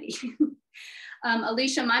you, Heidi.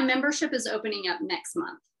 Alicia, my membership is opening up next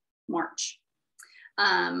month, March.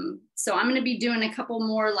 So I'm gonna be doing a couple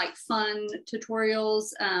more like fun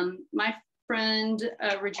tutorials. My friend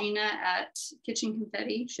Regina at Kitchen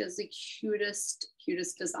Confetti, she has the cutest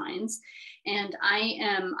designs, and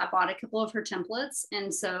I bought a couple of her templates,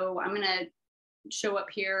 and so I'm gonna show up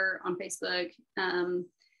here on Facebook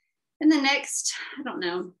in the next, I don't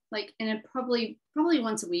know, like in probably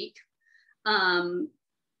once a week,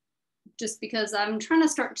 just because I'm trying to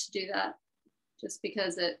start to do that, just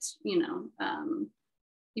because it's, you know,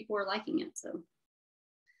 people are liking it. So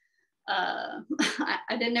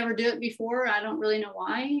I didn't ever do it before. I don't really know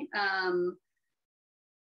why.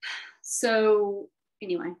 So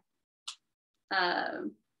anyway,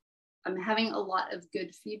 I'm having a lot of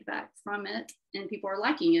good feedback from it and people are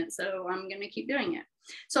liking it. So I'm going to keep doing it.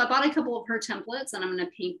 So I bought a couple of her templates and I'm going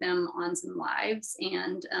to paint them on some lives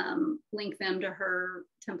and link them to her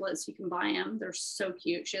templates. You can buy them. They're so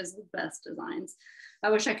cute. She has the best designs. I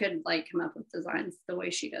wish I could like come up with designs the way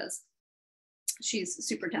she does. She's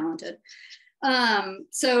super talented.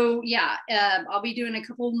 So yeah, I'll be doing a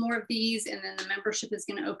couple more of these and then the membership is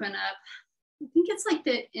going to open up. I think it's like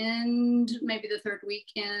the end, maybe the 3rd week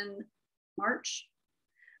in March.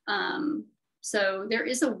 So there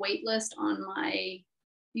is a wait list on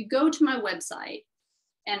you go to my website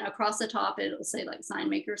and across the top, it'll say like Sign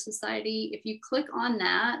Maker Society. If you click on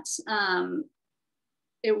that,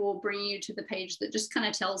 it will bring you to the page that just kind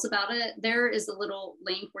of tells about it. There is a little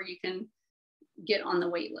link where you can get on the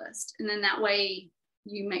wait list. And then that way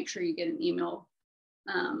you make sure you get an email.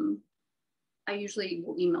 I usually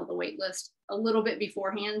will email the wait list a little bit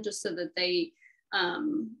beforehand just so that they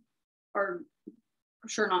are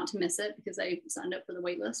sure not to miss it because they signed up for the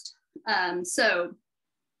wait list. So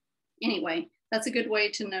anyway, that's a good way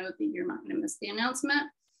to know that you're not going to miss the announcement.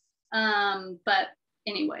 But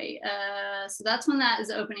anyway, so that's when that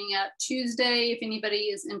is opening up Tuesday. If anybody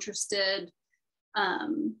is interested,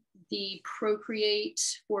 the Procreate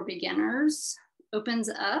for Beginners opens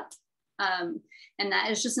up. And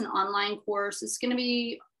that is just an online course. It's going to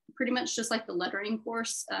be pretty much just like the lettering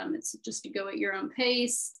course. It's just to go at your own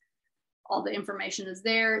pace. All the information is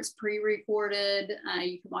there. It's pre-recorded.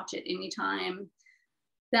 You can watch it anytime.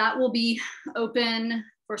 That will be open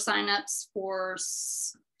for signups for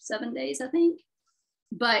 7 days, I think.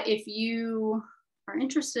 But if you are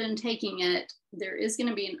interested in taking it, there is going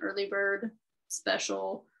to be an early bird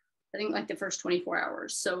special, I think like the first 24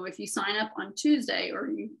 hours. So if you sign up on Tuesday or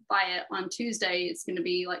you buy it on Tuesday, it's going to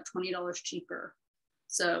be like $20 cheaper.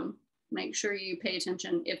 So make sure you pay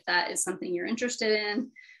attention if that is something you're interested in.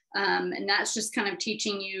 And that's just kind of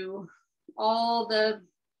teaching you all the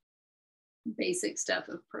basic stuff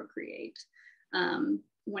of Procreate.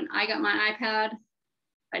 When I got my iPad,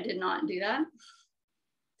 I did not do that.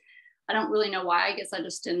 I don't really know why. I guess I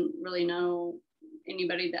just didn't really know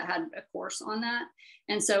anybody that had a course on that.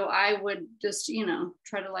 And so I would just, you know,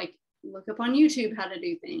 try to like look up on YouTube how to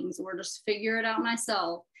do things or just figure it out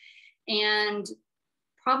myself. And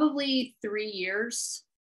probably 3 years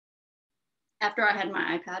after I had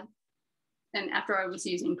my iPad and after I was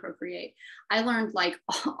using Procreate, I learned like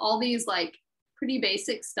all these like pretty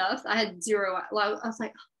basic stuff. I had zero, I was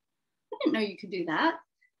like, I didn't know you could do that.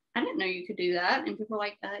 I didn't know you could do that. And people were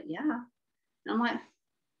like, yeah. And I'm like,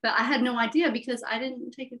 but I had no idea because I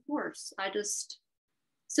didn't take a course.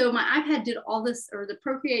 So my iPad did all this, or the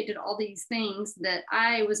Procreate did all these things that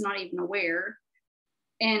I was not even aware.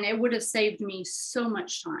 And it would have saved me so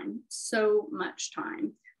much time, so much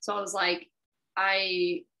time. So I was like,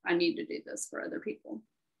 I need to do this for other people.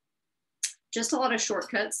 Just a lot of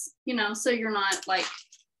shortcuts, you know, so you're not like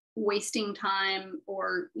wasting time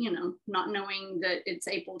or, you know, not knowing that it's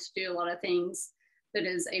able to do a lot of things that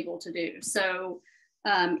is able to do. So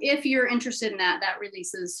if you're interested in that, that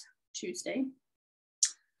releases Tuesday.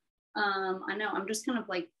 I know I'm just kind of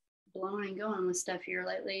like blowing and going with stuff here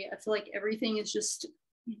lately. I feel like everything is just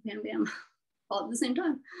bam, bam, all at the same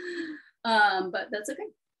time. But that's okay.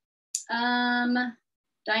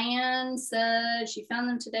 Diane said she found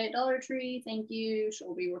them today at Dollar Tree. Thank you.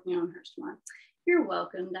 She'll be working on hers tomorrow. You're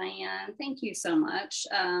welcome, Diane. Thank you so much.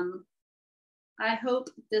 I hope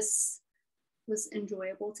this was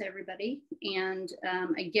enjoyable to everybody. And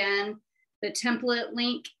again, the template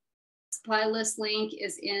link, supply list link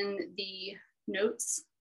is in the notes,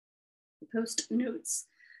 the post notes.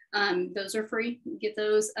 Those are free. Get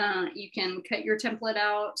those. You can cut your template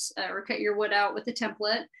out or cut your wood out with the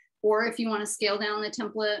template. Or if you want to scale down the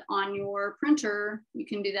template on your printer, you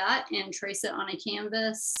can do that and trace it on a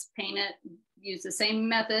canvas, paint it, use the same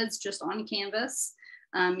methods just on canvas.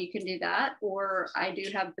 You can do that. Or I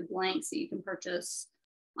do have the blanks that you can purchase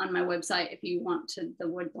on my website if you want the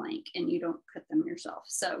wood blank and you don't cut them yourself.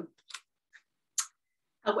 So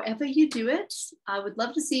however you do it, I would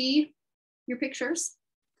love to see your pictures.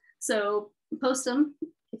 So post them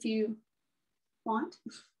if you want.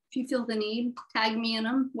 If you feel the need, tag me in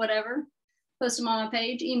them, whatever. Post them on my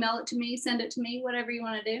page, email it to me, send it to me, whatever you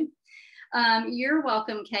want to do. You're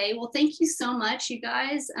welcome, Kay. Well, thank you so much, you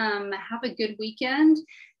guys. Have a good weekend.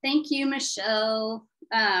 Thank you, Michelle.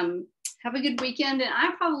 Have a good weekend. And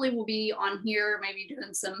I probably will be on here, maybe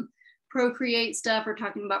doing some Procreate stuff or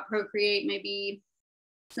talking about Procreate maybe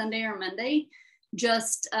Sunday or Monday.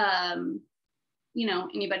 Just, you know,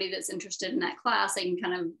 anybody that's interested in that class, they can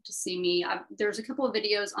kind of just see me. There's a couple of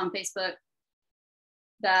videos on Facebook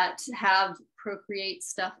that have Procreate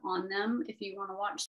stuff on them if you want to watch